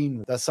just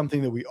getting, that's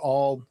something that we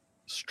all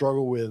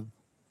struggle with,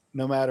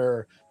 no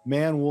matter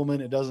man,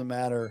 woman, it doesn't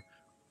matter.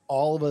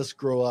 All of us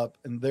grow up,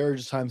 and there are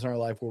just times in our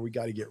life where we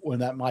got to get, when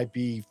that might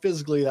be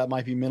physically, that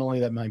might be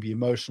mentally, that might be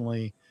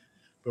emotionally.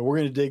 But we're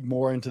going to dig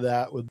more into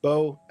that with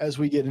Bo as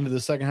we get into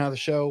the second half of the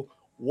show.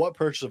 What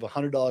purchase of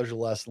 $100 or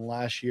less in the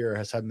last year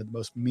has had the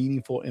most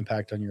meaningful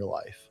impact on your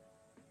life?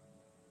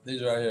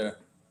 These right here.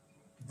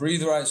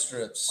 Breathe Right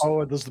strips.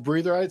 Oh, those the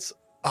Breathe Rights?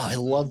 Oh, I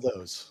love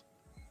those.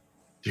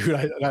 Dude,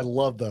 I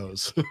love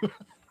those.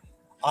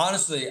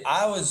 Honestly,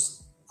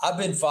 I've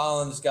been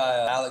following this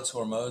guy, Alex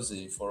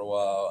Hormozy, for a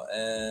while,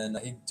 and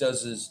he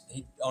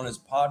on his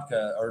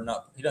podcast, or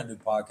not, he doesn't do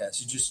podcasts,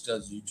 he just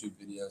does YouTube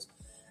videos.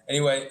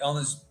 Anyway, on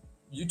his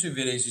YouTube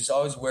videos, he's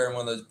always wearing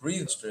one of those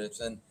breathe strips,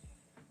 and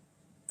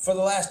for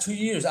the last 2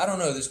 years, I don't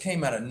know, this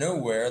came out of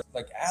nowhere,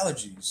 like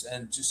allergies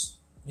and just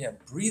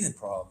breathing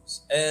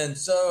problems. And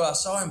so I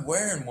saw him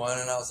wearing one,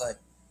 and I was like,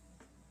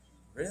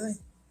 really?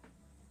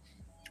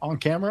 On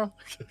camera?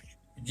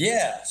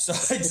 Yeah, so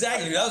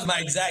exactly. That was my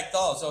exact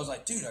thought. So I was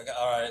like, dude,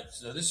 all right,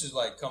 so this is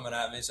like coming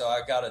at me, so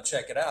I got to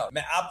check it out.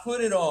 Man, I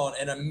put it on,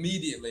 and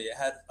immediately it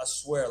had, I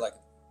swear, like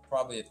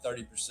probably a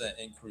 30%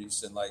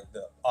 increase in like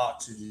the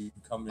oxygen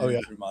coming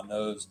in through my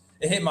nose.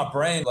 It hit my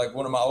brain like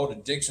one of my old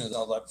addictions. I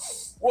was like,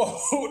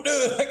 whoa,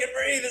 dude, I can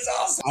breathe. It's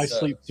awesome. I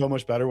sleep so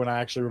much better when I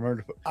actually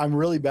remember I'm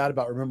really bad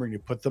about remembering to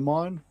put them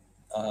on.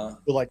 But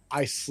like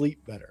I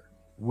sleep better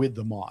with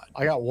them on.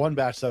 I got one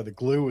batch though, the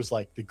glue was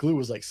like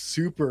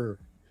super,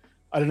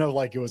 I don't know,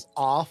 like it was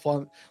off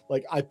on,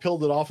 like I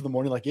peeled it off in the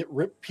morning, like it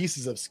ripped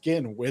pieces of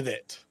skin with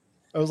it.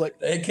 I was like,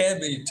 it can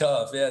be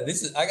tough. Yeah,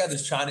 I got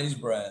this Chinese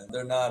brand.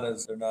 They're not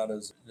as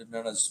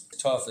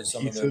tough as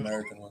some of the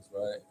American ones,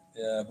 right?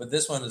 Yeah, but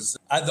this one is.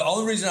 The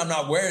only reason I'm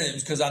not wearing it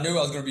is because I knew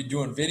I was going to be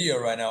doing video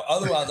right now.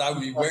 Otherwise, I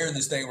would be wearing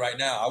this thing right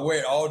now. I wear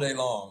it all day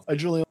long. I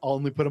generally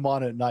only put them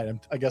on at night.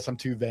 I guess I'm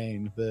too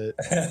vain, but.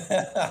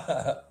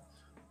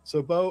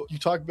 So, Bo, you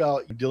talk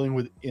about dealing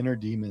with inner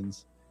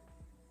demons.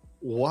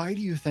 Why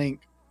do you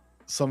think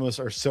some of us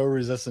are so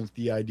resistant to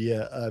the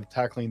idea of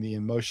tackling the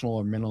emotional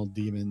or mental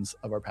demons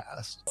of our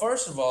past?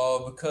 First of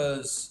all,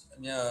 because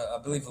I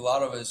believe a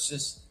lot of us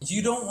just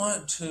we don't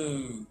want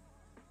to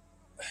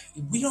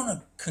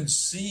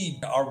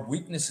concede our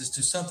weaknesses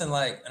to something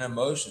like an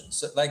emotion.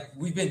 So, like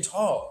we've been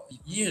taught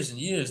years and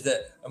years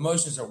that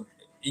emotions are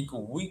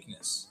equal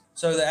weakness.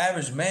 So the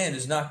average man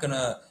is not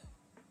gonna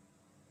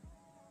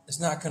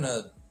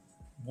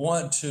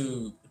want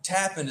to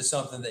tap into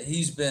something that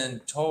he's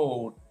been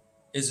told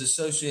is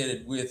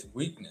associated with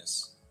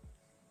weakness.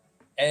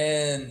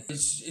 And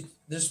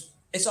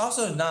it's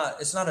also not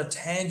a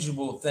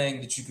tangible thing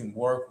that you can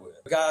work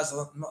with. Guys, a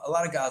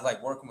lot of guys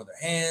like working with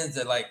their hands.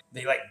 They like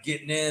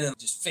getting in and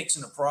just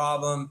fixing a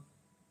problem.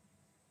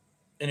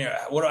 And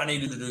what do I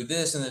need to do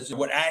this? And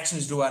what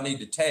actions do I need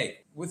to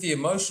take? With the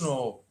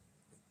emotions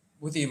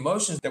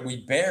that we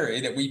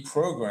bury, that we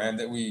program,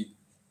 that we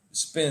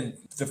spend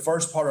the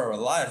first part of our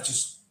life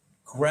just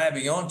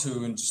grabbing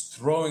onto and just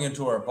throwing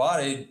into our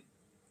body,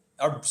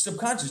 our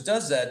subconscious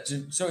does that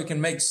so it can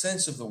make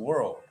sense of the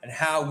world and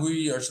how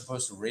we are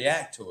supposed to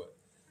react to it.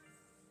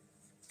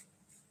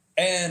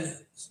 And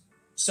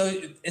so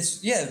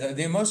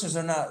the emotions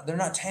they're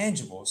not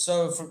tangible.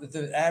 So for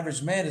the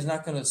average man is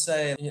not going to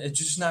say, it's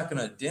just not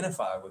going to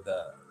identify with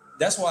that.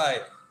 That's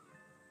why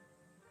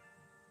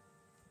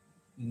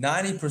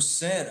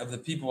 90% of the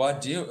people I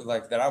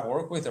that I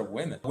work with are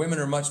women. Women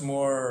are much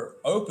more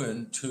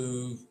open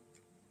to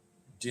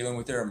dealing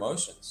with their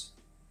emotions.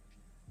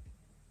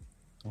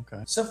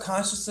 Okay.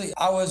 Subconsciously,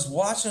 I was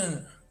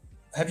watching.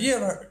 Have you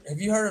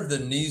heard of the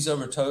knees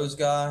over toes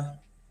guy?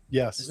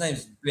 Yes. His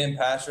name's Ben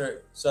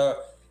Patrick.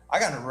 So I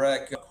got in a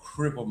wreck,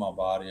 crippled my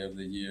body over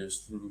the years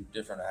through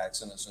different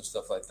accidents and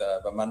stuff like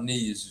that. But my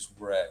knee is just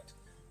wrecked.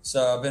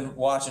 So I've been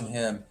watching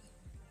him,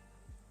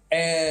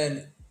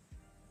 and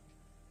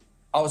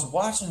I was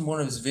watching one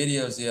of his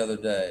videos the other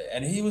day,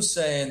 and he was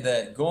saying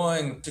that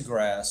going to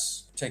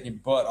grass, taking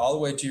butt all the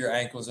way to your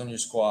ankles on your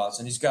squats,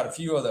 and he's got a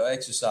few other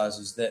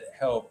exercises that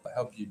help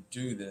you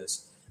do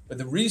this. But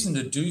the reason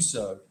to do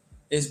so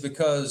is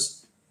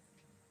because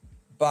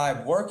by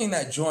working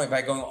that joint,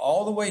 by going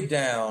all the way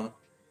down,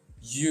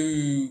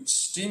 you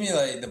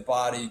stimulate the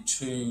body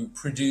to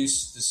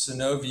produce the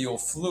synovial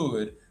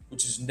fluid,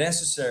 which is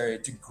necessary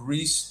to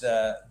grease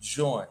that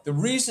joint. The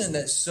reason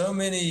that so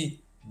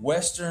many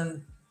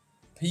Western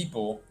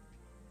people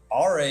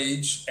our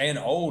age and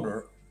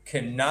older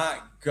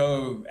cannot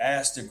go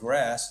ass to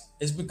grass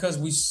is because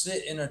we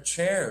sit in a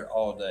chair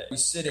all day. We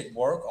sit at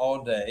work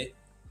all day,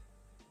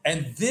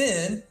 and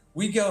then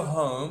we go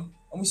home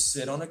and we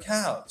sit on a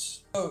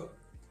couch. So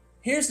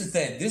here's the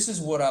thing. This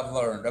is what I've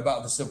learned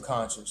about the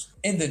subconscious.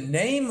 In the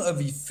name of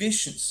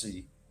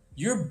efficiency,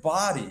 your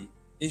body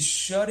is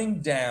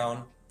shutting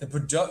down the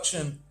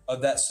production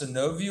of that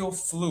synovial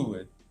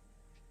fluid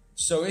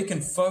so it can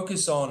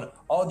focus on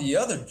all the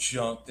other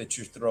junk that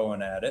you're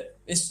throwing at it.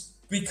 It's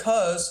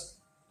because,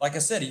 like I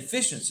said,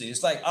 efficiency.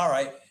 It's like, all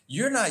right,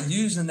 you're not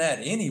using that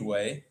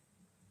anyway,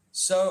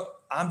 so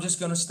I'm just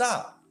going to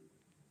stop.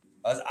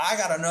 I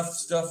got enough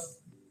stuff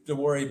to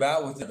worry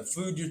about with the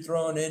food you're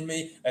throwing in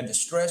me and the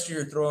stress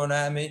you're throwing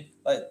at me.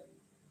 Like,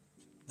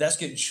 that's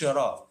getting shut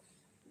off.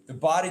 The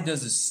body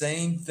does the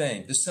same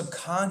thing. The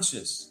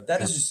subconscious,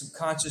 that is your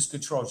subconscious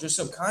controls. Your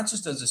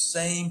subconscious does the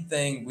same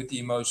thing with the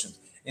emotions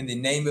in the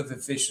name of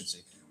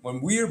efficiency.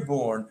 When we are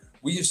born,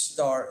 we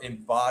start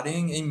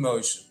embodying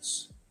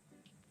emotions.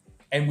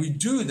 And we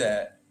do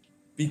that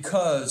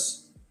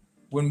because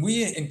when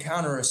we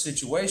encounter a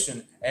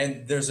situation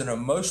and there's an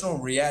emotional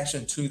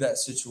reaction to that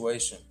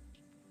situation,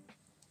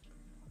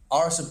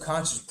 our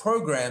subconscious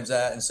programs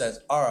that and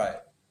says, all right,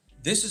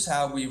 this is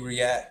how we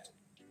react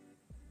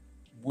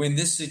when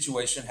this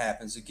situation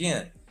happens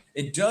again.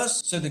 It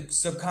does so the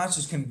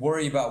subconscious can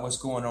worry about what's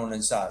going on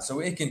inside. So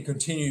it can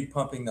continue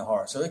pumping the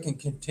heart. So it can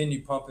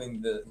continue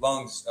pumping the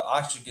lungs,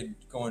 oxygen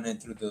going in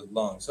through the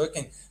lungs. So it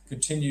can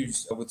continue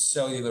with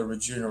cellular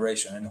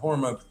regeneration and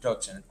hormone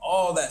production and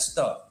all that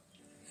stuff.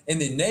 In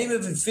the name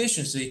of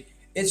efficiency,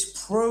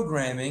 it's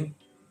programming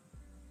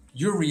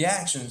your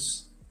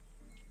reactions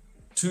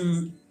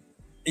to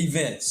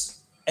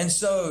events. And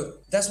so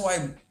that's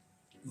why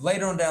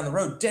later on down the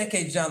road,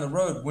 decades down the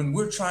road, when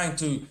we're trying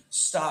to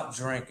stop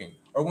drinking,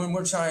 or when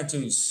we're trying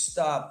to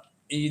stop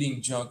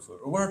eating junk food,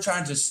 or we're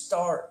trying to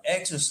start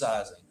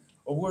exercising,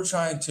 or we're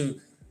trying to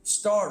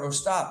start or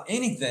stop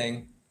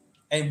anything,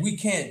 and we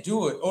can't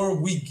do it, or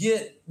we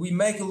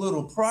make a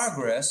little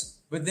progress,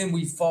 but then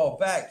we fall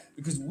back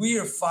because we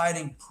are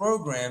fighting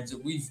programs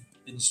that we've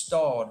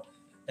installed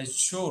as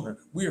children.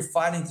 We are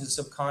fighting the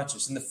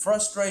subconscious, and the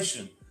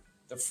frustration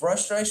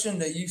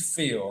that you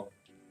feel,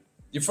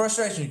 your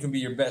frustration can be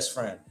your best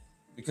friend,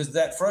 because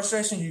that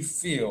frustration you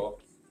feel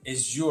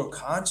is your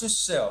conscious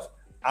self.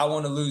 I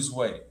want to lose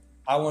weight.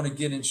 I want to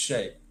get in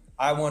shape.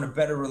 I want a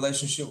better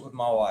relationship with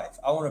my wife.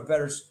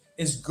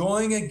 It's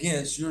going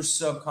against your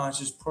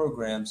subconscious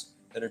programs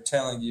that are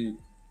telling you,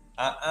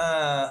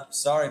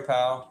 sorry,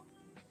 pal.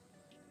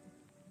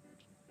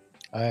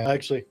 I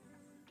actually,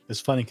 it's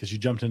funny because you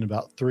jumped in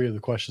about 3 of the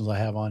questions I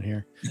have on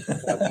here.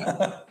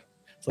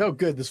 It's like, oh,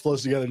 good. This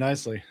flows together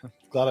nicely. I'm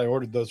glad I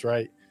ordered those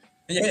right.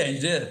 Yeah, you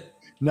did.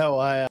 No,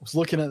 I was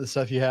looking at the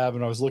stuff you have,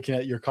 and I was looking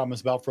at your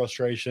comments about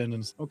frustration,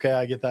 and okay,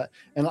 I get that.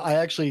 And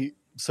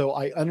so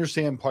I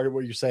understand part of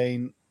what you're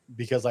saying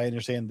because I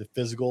understand the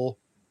physical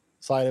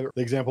side of it.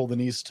 The example of the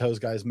knees to toes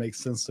guys makes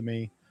sense to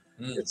me.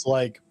 It's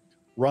like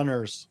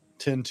runners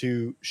tend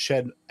to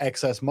shed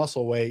excess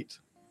muscle weight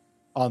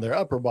on their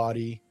upper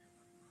body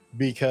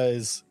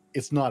because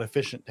it's not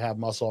efficient to have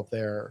muscle up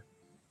there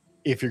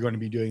if you're going to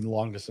be doing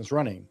long distance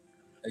running.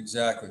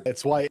 Exactly.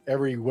 It's why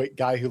every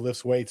guy who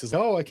lifts weights is,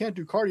 oh, I can't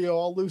do cardio.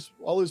 I'll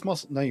lose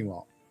muscle. No, you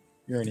won't.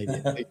 You're an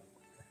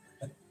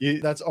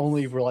idiot. That's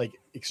only for like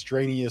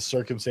extraneous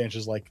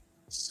circumstances, like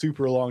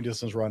super long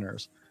distance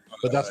runners.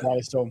 But that's why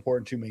it's so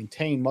important to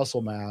maintain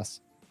muscle mass,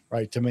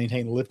 right? To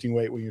maintain lifting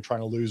weight when you're trying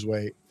to lose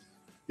weight,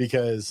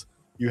 because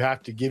you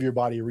have to give your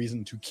body a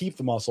reason to keep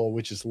the muscle,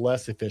 which is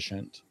less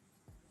efficient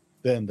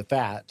than the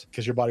fat,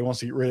 because your body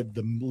wants to get rid of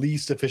the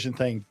least efficient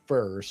thing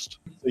first.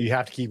 So you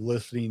have to keep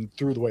lifting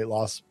through the weight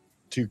loss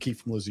to keep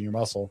from losing your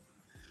muscle.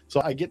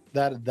 So I get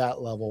that at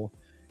that level.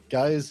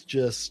 Guys,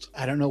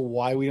 I don't know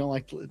why we don't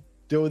like to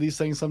deal with these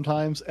things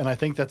sometimes. And I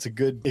think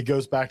it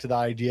goes back to the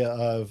idea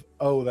of,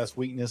 oh, that's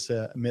weakness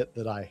to admit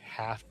that I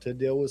have to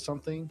deal with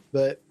something.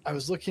 But I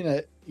was looking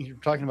at, you're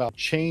talking about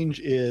change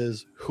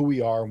is who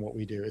we are and what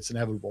we do. It's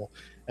inevitable.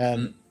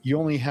 And you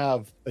only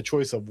have a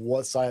choice of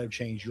what side of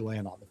change you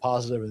land on, the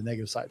positive or the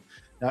negative side.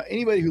 Now,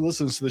 anybody who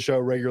listens to the show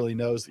regularly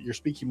knows that you're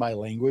speaking my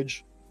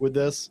language with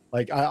this.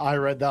 Like I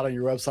read that on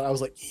your website. I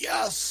was like,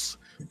 yes,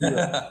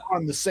 we're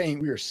on the same.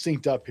 We are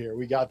synced up here.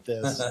 We got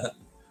this.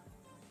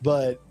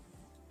 But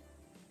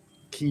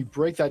can you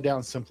break that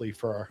down simply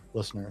for our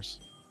listeners?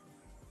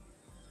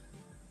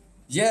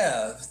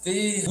 Yeah,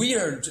 we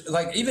are,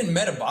 like, even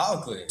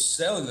metabolically,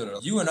 cellular.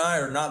 You and I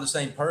are not the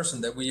same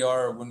person that we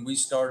are when we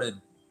started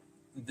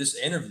this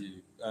interview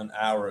an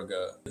hour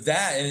ago.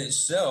 That in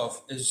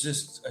itself is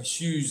just a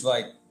huge,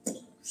 like,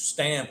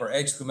 stamp or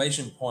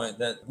exclamation point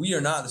that we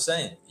are not the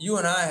same. You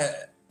and I,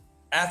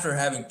 after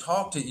having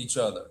talked to each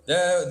other,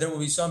 there will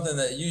be something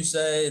that you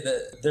say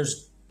that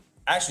there's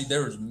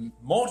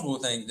multiple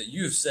things that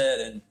you have said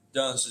and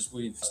done since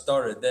we've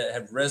started that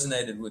have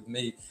resonated with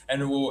me,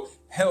 and it will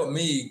help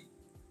me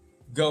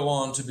go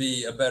on to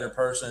be a better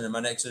person in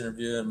my next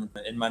interview and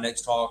in my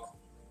next talk.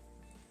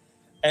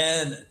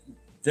 And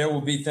there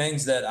will be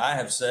things that I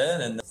have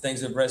said and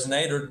things that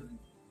resonate, or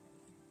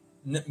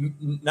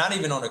not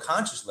even on a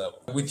conscious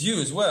level, with you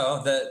as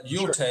well, that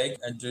you'll take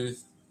and do,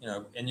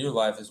 in your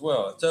life as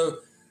well. So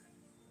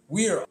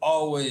we are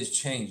always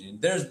changing.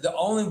 There's the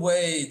only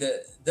way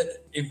that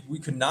if we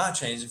could not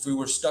change, if we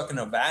were stuck in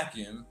a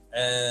vacuum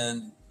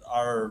and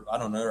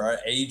our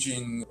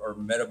aging or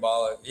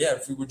metabolic,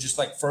 if we were just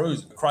like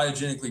frozen,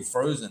 cryogenically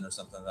frozen or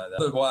something like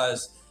that.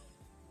 Otherwise,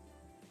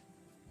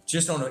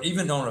 just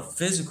even on a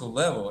physical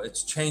level,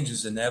 change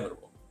is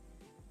inevitable.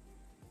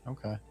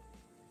 Okay.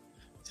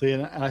 See,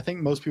 and I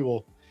think most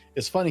people,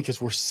 it's funny because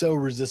we're so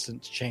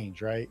resistant to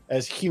change, right?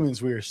 As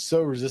humans, we are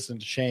so resistant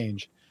to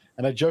change.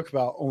 And I joke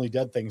about only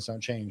dead things don't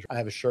change. I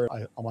have a shirt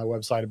on my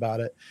website about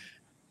it.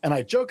 And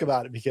I joke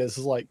about it because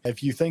it's like,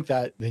 if you think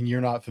that, then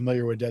you're not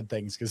familiar with dead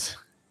things, because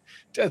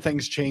dead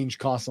things change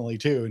constantly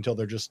too until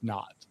they're just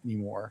not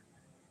anymore.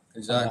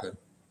 Exactly.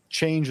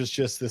 Change is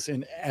just this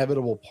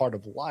inevitable part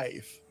of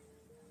life.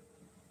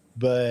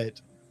 But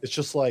it's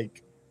just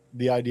like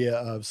the idea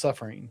of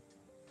suffering,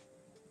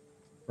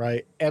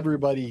 right?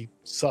 Everybody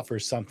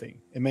suffers something.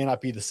 It may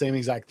not be the same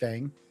exact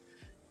thing,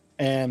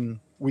 and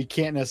we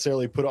can't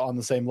necessarily put it on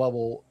the same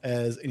level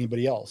as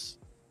anybody else.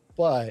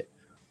 But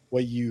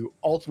what you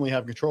ultimately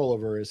have control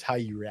over is how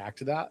you react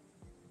to that,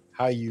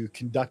 how you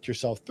conduct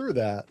yourself through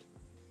that.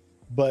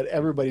 but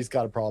everybody's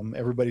got a problem.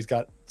 Everybody's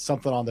got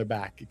something on their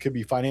back. It could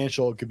be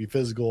financial, it could be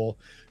physical,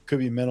 it could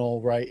be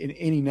mental, right? In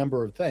any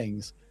number of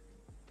things.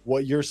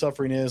 What your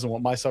suffering is and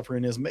what my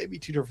suffering is may be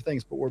two different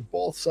things, but we're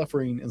both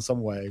suffering in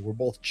some way. We're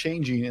both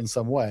changing in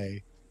some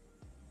way.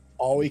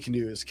 All we can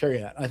do is carry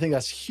that. I think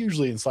that's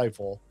hugely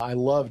insightful. I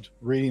loved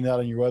reading that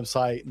on your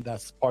website, and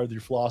that's part of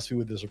your philosophy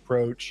with this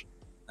approach.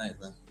 Thanks,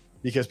 man.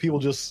 Because people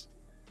just,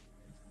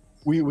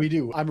 we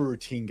do. I'm a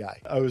routine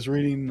guy. I was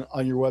reading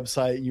on your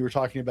website, and you were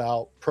talking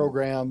about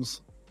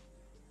programs,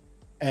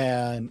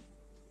 and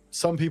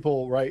some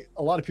people, right?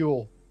 A lot of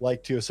people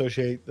like to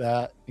associate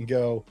that and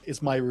go,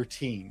 it's my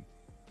routine,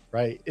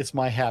 right? It's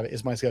my habit,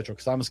 it's my schedule,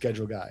 because I'm a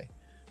schedule guy.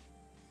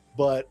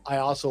 But I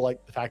also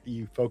like the fact that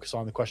you focus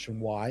on the question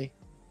why.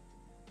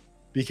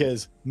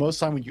 Because most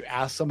time when you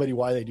ask somebody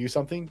why they do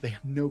something, they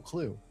have no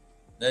clue.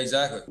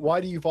 Exactly. Why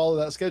do you follow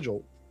that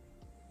schedule?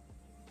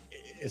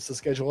 It's the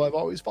schedule I've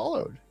always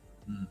followed.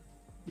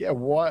 Yeah,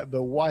 why?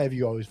 But why have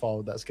you always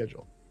followed that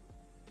schedule?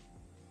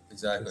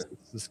 Exactly.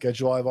 It's the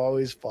schedule I've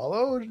always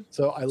followed.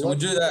 So I love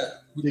we do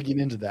that. Digging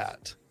into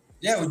that.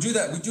 Yeah, we do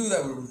that. We do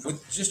that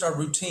with just our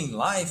routine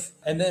life.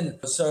 And then,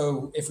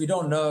 so if we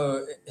don't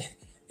know,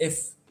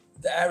 if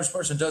the average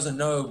person doesn't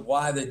know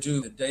why they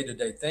do the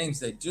day-to-day things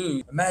they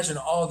do, imagine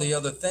all the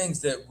other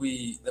things that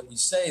we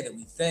say, that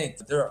we think.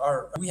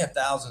 We have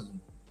thousands of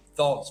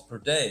thoughts per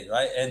day,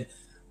 right? And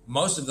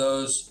most of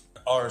those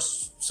are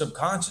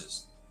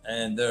subconscious,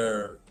 and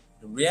the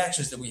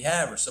reactions that we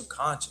have are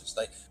subconscious.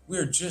 Like,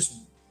 we're just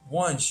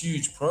one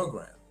huge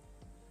program.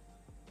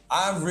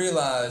 I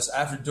realized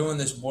after doing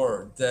this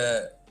work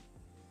that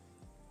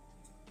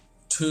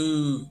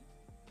to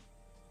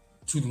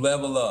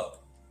level up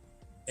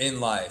in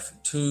life,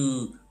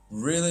 to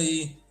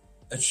really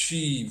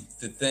achieve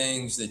the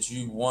things that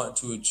you want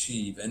to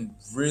achieve and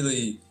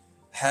really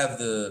have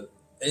the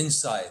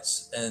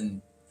insights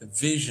and the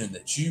vision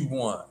that you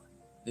want,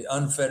 the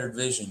unfettered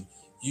vision,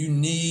 you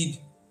need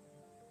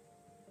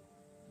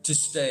to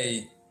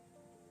stay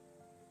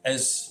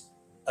as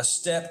a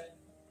step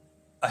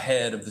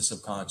ahead of the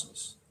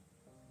subconscious.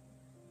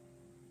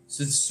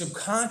 So the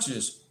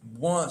subconscious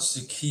wants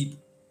to keep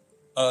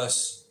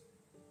us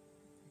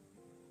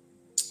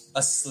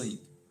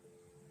asleep.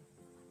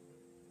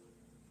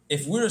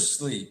 If we're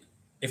asleep,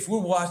 if we're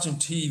watching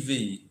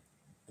TV,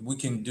 we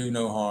can do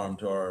no harm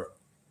to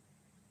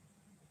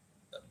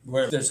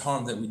where there's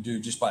harm that we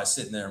do just by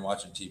sitting there and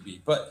watching TV.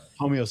 But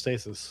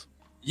homeostasis.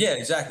 Yeah,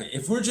 exactly.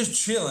 If we're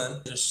just chilling,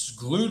 just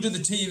glued to the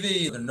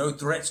TV, there are no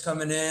threats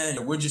coming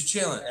in, we're just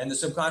chilling, and the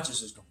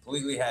subconscious is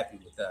completely happy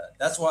with that.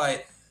 That's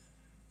why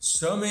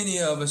so many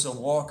of us are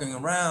walking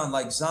around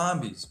like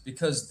zombies,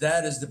 because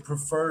that is the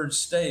preferred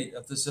state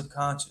of the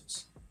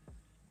subconscious.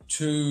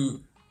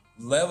 To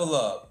level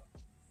up,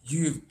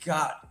 you've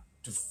got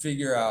to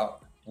figure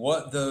out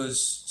what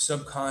those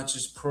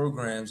subconscious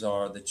programs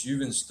are that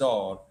you've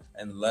installed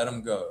and let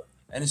them go.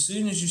 And as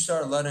soon as you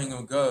start letting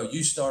them go,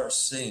 you start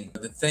seeing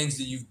the things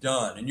that you've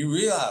done. And you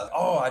realize,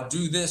 oh, I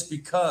do this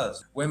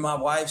because when my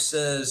wife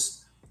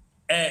says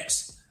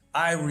X,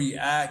 I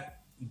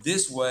react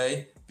this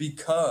way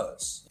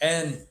because.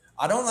 And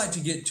I don't like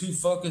to get too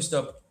focused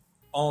up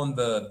on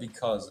the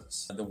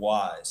becauses, the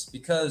whys,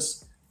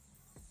 because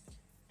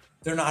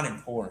they're not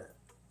important.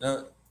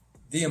 Now,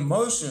 the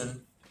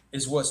emotion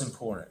is what's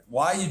important.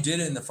 Why you did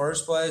it in the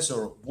first place,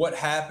 or what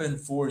happened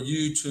for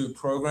you to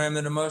program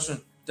that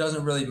emotion,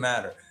 doesn't really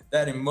matter.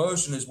 That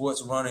emotion is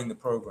what's running the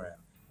program.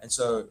 And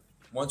so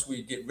once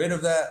we get rid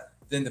of that,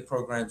 then the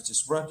program is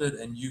disrupted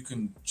and you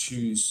can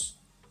choose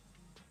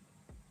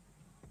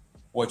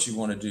what you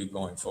want to do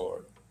going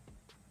forward.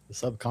 The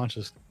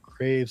subconscious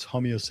craves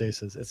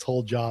homeostasis. Its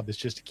whole job is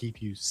just to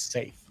keep you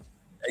safe.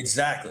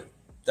 Exactly.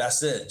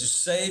 That's it.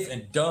 Just safe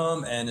and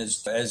dumb and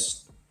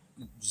as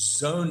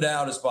zoned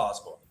out as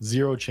possible.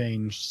 Zero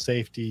change,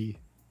 safety,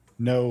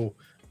 no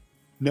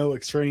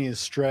extraneous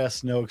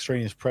stress, no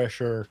extraneous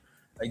pressure.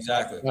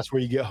 Exactly. That's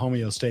where you get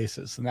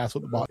homeostasis, and that's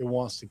what the body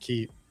wants to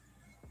keep.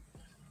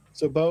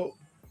 So, Bo,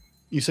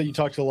 you said you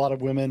talk to a lot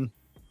of women.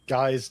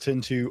 Guys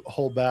tend to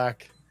hold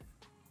back.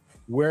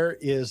 Where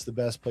is the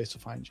best place to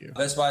find you?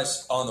 Best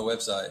Buy's on the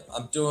website.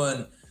 I'm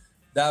doing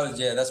that.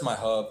 That's my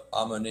hub.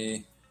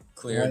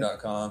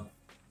 AmoniClear.com.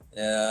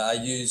 Yeah,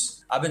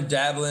 I've been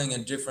dabbling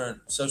in different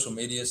social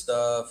media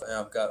stuff, and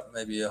I've got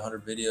maybe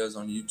 100 videos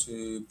on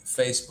YouTube,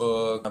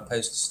 Facebook. I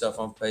post stuff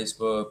on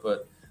Facebook,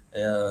 but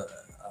my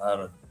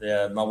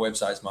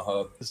website's my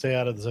hub. Stay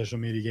out of the social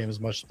media game as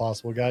much as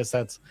possible, guys.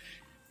 That's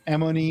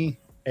Amoni,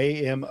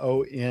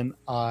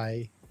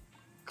 AMONI,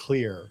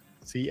 Clear,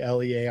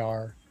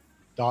 CLEAR.com.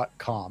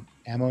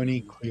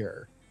 Amoni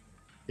Clear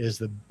is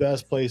the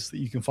best place that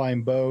you can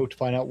find Bo to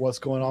find out what's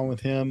going on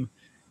with him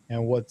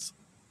and what's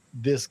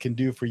this can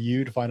do for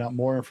you. To find out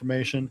more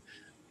information.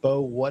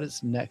 Bo, what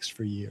is next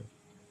for you?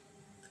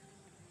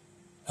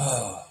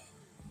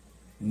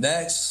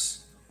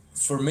 Next,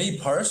 for me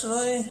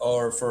personally,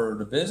 or for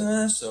the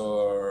business,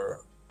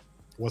 or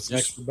what's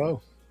next for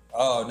Bo?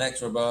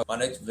 Next for Bo, my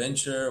next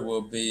venture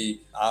will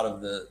be out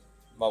of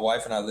My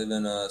wife and I live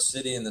in a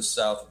city in the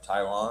south of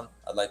Taiwan.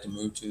 I'd like to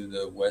move to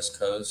the West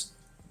Coast,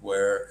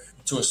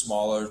 to a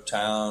smaller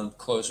town,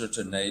 closer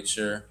to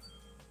nature,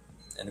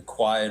 in a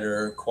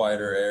quieter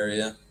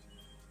area.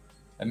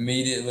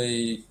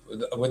 Immediately,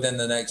 within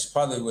the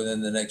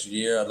next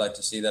year, I'd like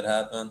to see that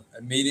happen.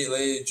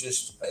 Immediately,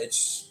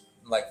 it's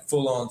like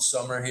full on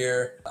summer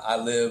here. I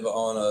live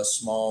on a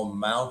small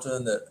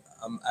mountain that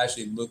I'm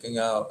actually looking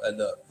out at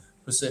the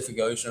Pacific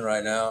Ocean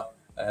right now,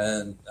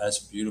 and that's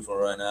beautiful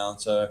right now.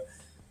 So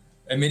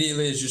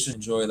immediately, it's just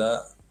enjoy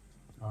that.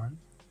 All right.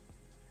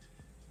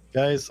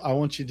 Guys, I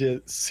want you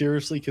to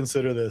seriously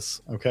consider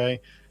this, okay?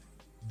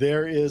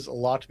 There is a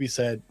lot to be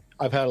said.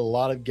 I've had a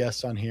lot of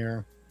guests on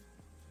here,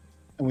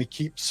 and we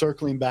keep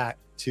circling back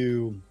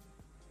to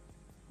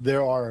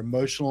there are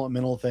emotional and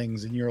mental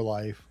things in your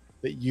life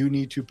that you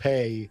need to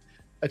pay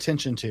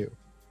attention to.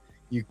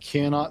 You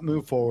cannot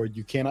move forward.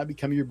 You cannot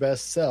become your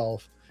best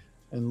self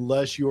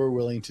unless you are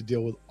willing to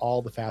deal with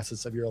all the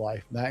facets of your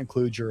life. And that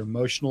includes your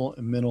emotional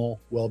and mental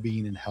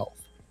well-being and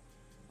health.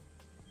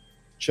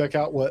 Check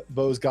out what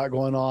Bo's got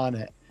going on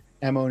at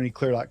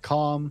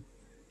ammoandclear.com.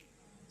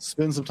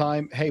 Spend some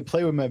time. Hey,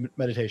 play with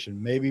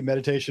meditation. Maybe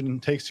meditation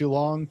takes too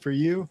long for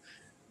you.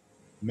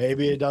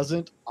 Maybe it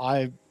doesn't.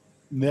 I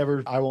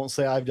won't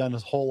say I've done a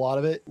whole lot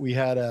of it. We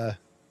had a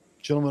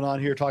gentleman on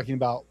here talking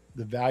about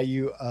the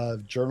value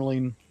of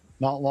journaling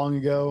not long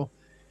ago.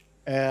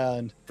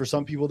 And for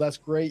some people, that's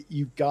great.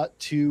 You've got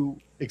to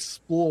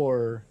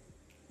explore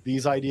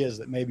these ideas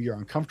that maybe you're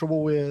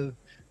uncomfortable with,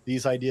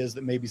 these ideas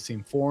that maybe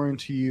seem foreign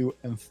to you,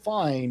 and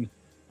find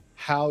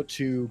how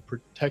to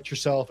protect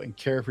yourself and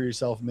care for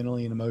yourself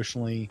mentally and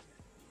emotionally,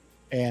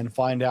 and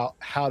find out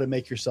how to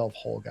make yourself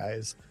whole,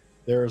 guys.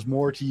 There is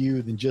more to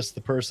you than just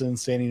the person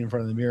standing in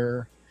front of the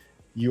mirror.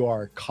 You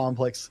are a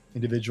complex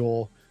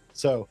individual.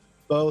 So,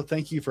 Bo,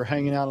 thank you for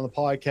hanging out on the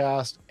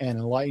podcast and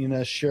enlightening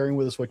us, sharing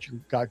with us what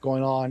you got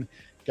going on.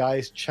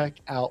 Guys,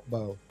 check out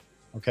Bo,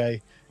 okay?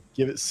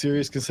 Give it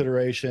serious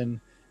consideration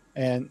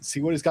and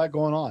see what he's got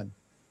going on.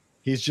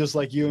 He's just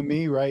like you and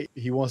me, right?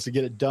 He wants to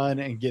get it done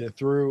and get it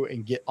through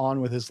and get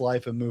on with his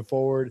life and move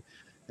forward.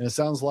 And it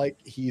sounds like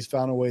he's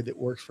found a way that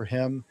works for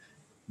him.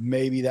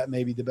 Maybe that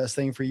may be the best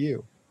thing for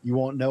you. You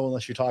won't know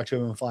unless you talk to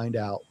him and find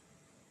out.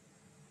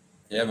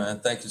 Yeah, man.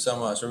 Thank you so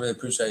much. I really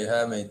appreciate you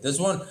having me. This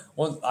one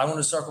I want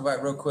to circle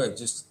back real quick,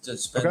 just to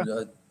spend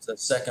a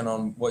second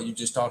on what you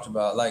just talked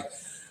about. Like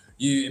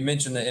you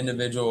mentioned the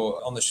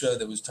individual on the show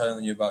that was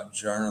telling you about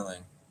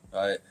journaling,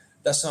 right?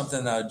 That's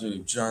something that I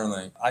do,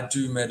 journaling. I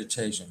do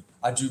meditation.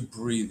 I do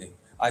breathing.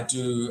 I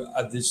do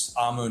this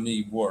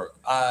Amoni work.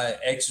 I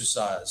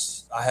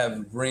exercise. I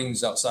have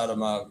rings outside of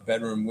my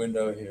bedroom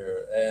window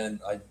here, and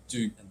I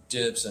do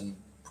dips and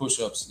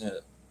push-ups,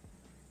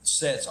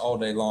 sets all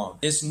day long.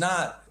 It's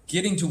not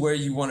getting to where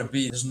you want to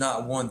be. There's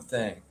not one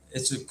thing.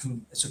 It's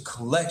a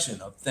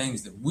collection of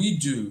things that we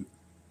do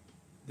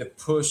that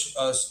push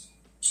us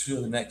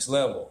to the next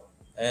level.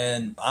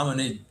 And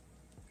Amoni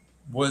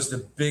was the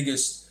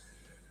biggest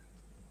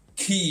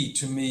key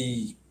to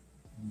me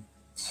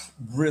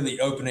really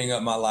opening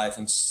up my life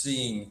and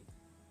seeing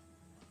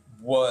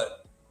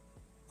what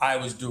I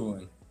was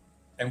doing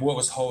and what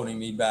was holding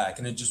me back,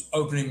 and it just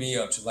opening me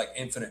up to like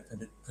infinite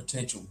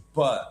potential.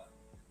 But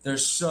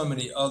there's so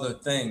many other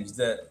things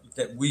that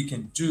we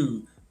can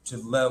do to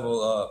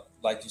level up,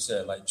 like you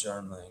said, like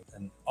journaling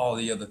and all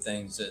the other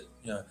things that,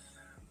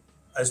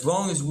 as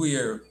long as we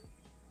are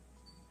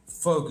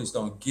focused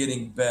on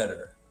getting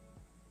better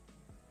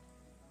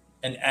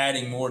and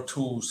adding more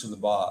tools to the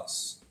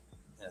box,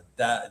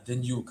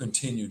 then you'll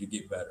continue to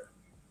get better.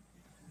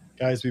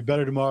 Guys, be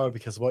better tomorrow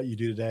because of what you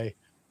do today.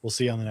 We'll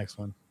see you on the next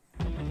one.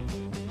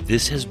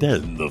 This has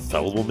been the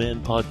Fallible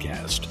Man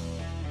Podcast,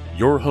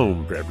 your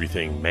home for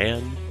everything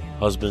man,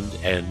 husband,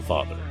 and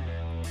father.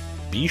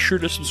 Be sure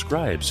to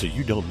subscribe so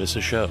you don't miss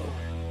a show.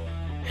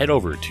 Head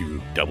over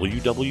to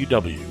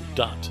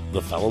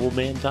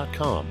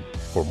www.thefallibleman.com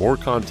for more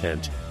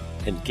content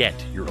and get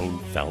your own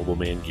Fallible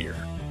Man gear.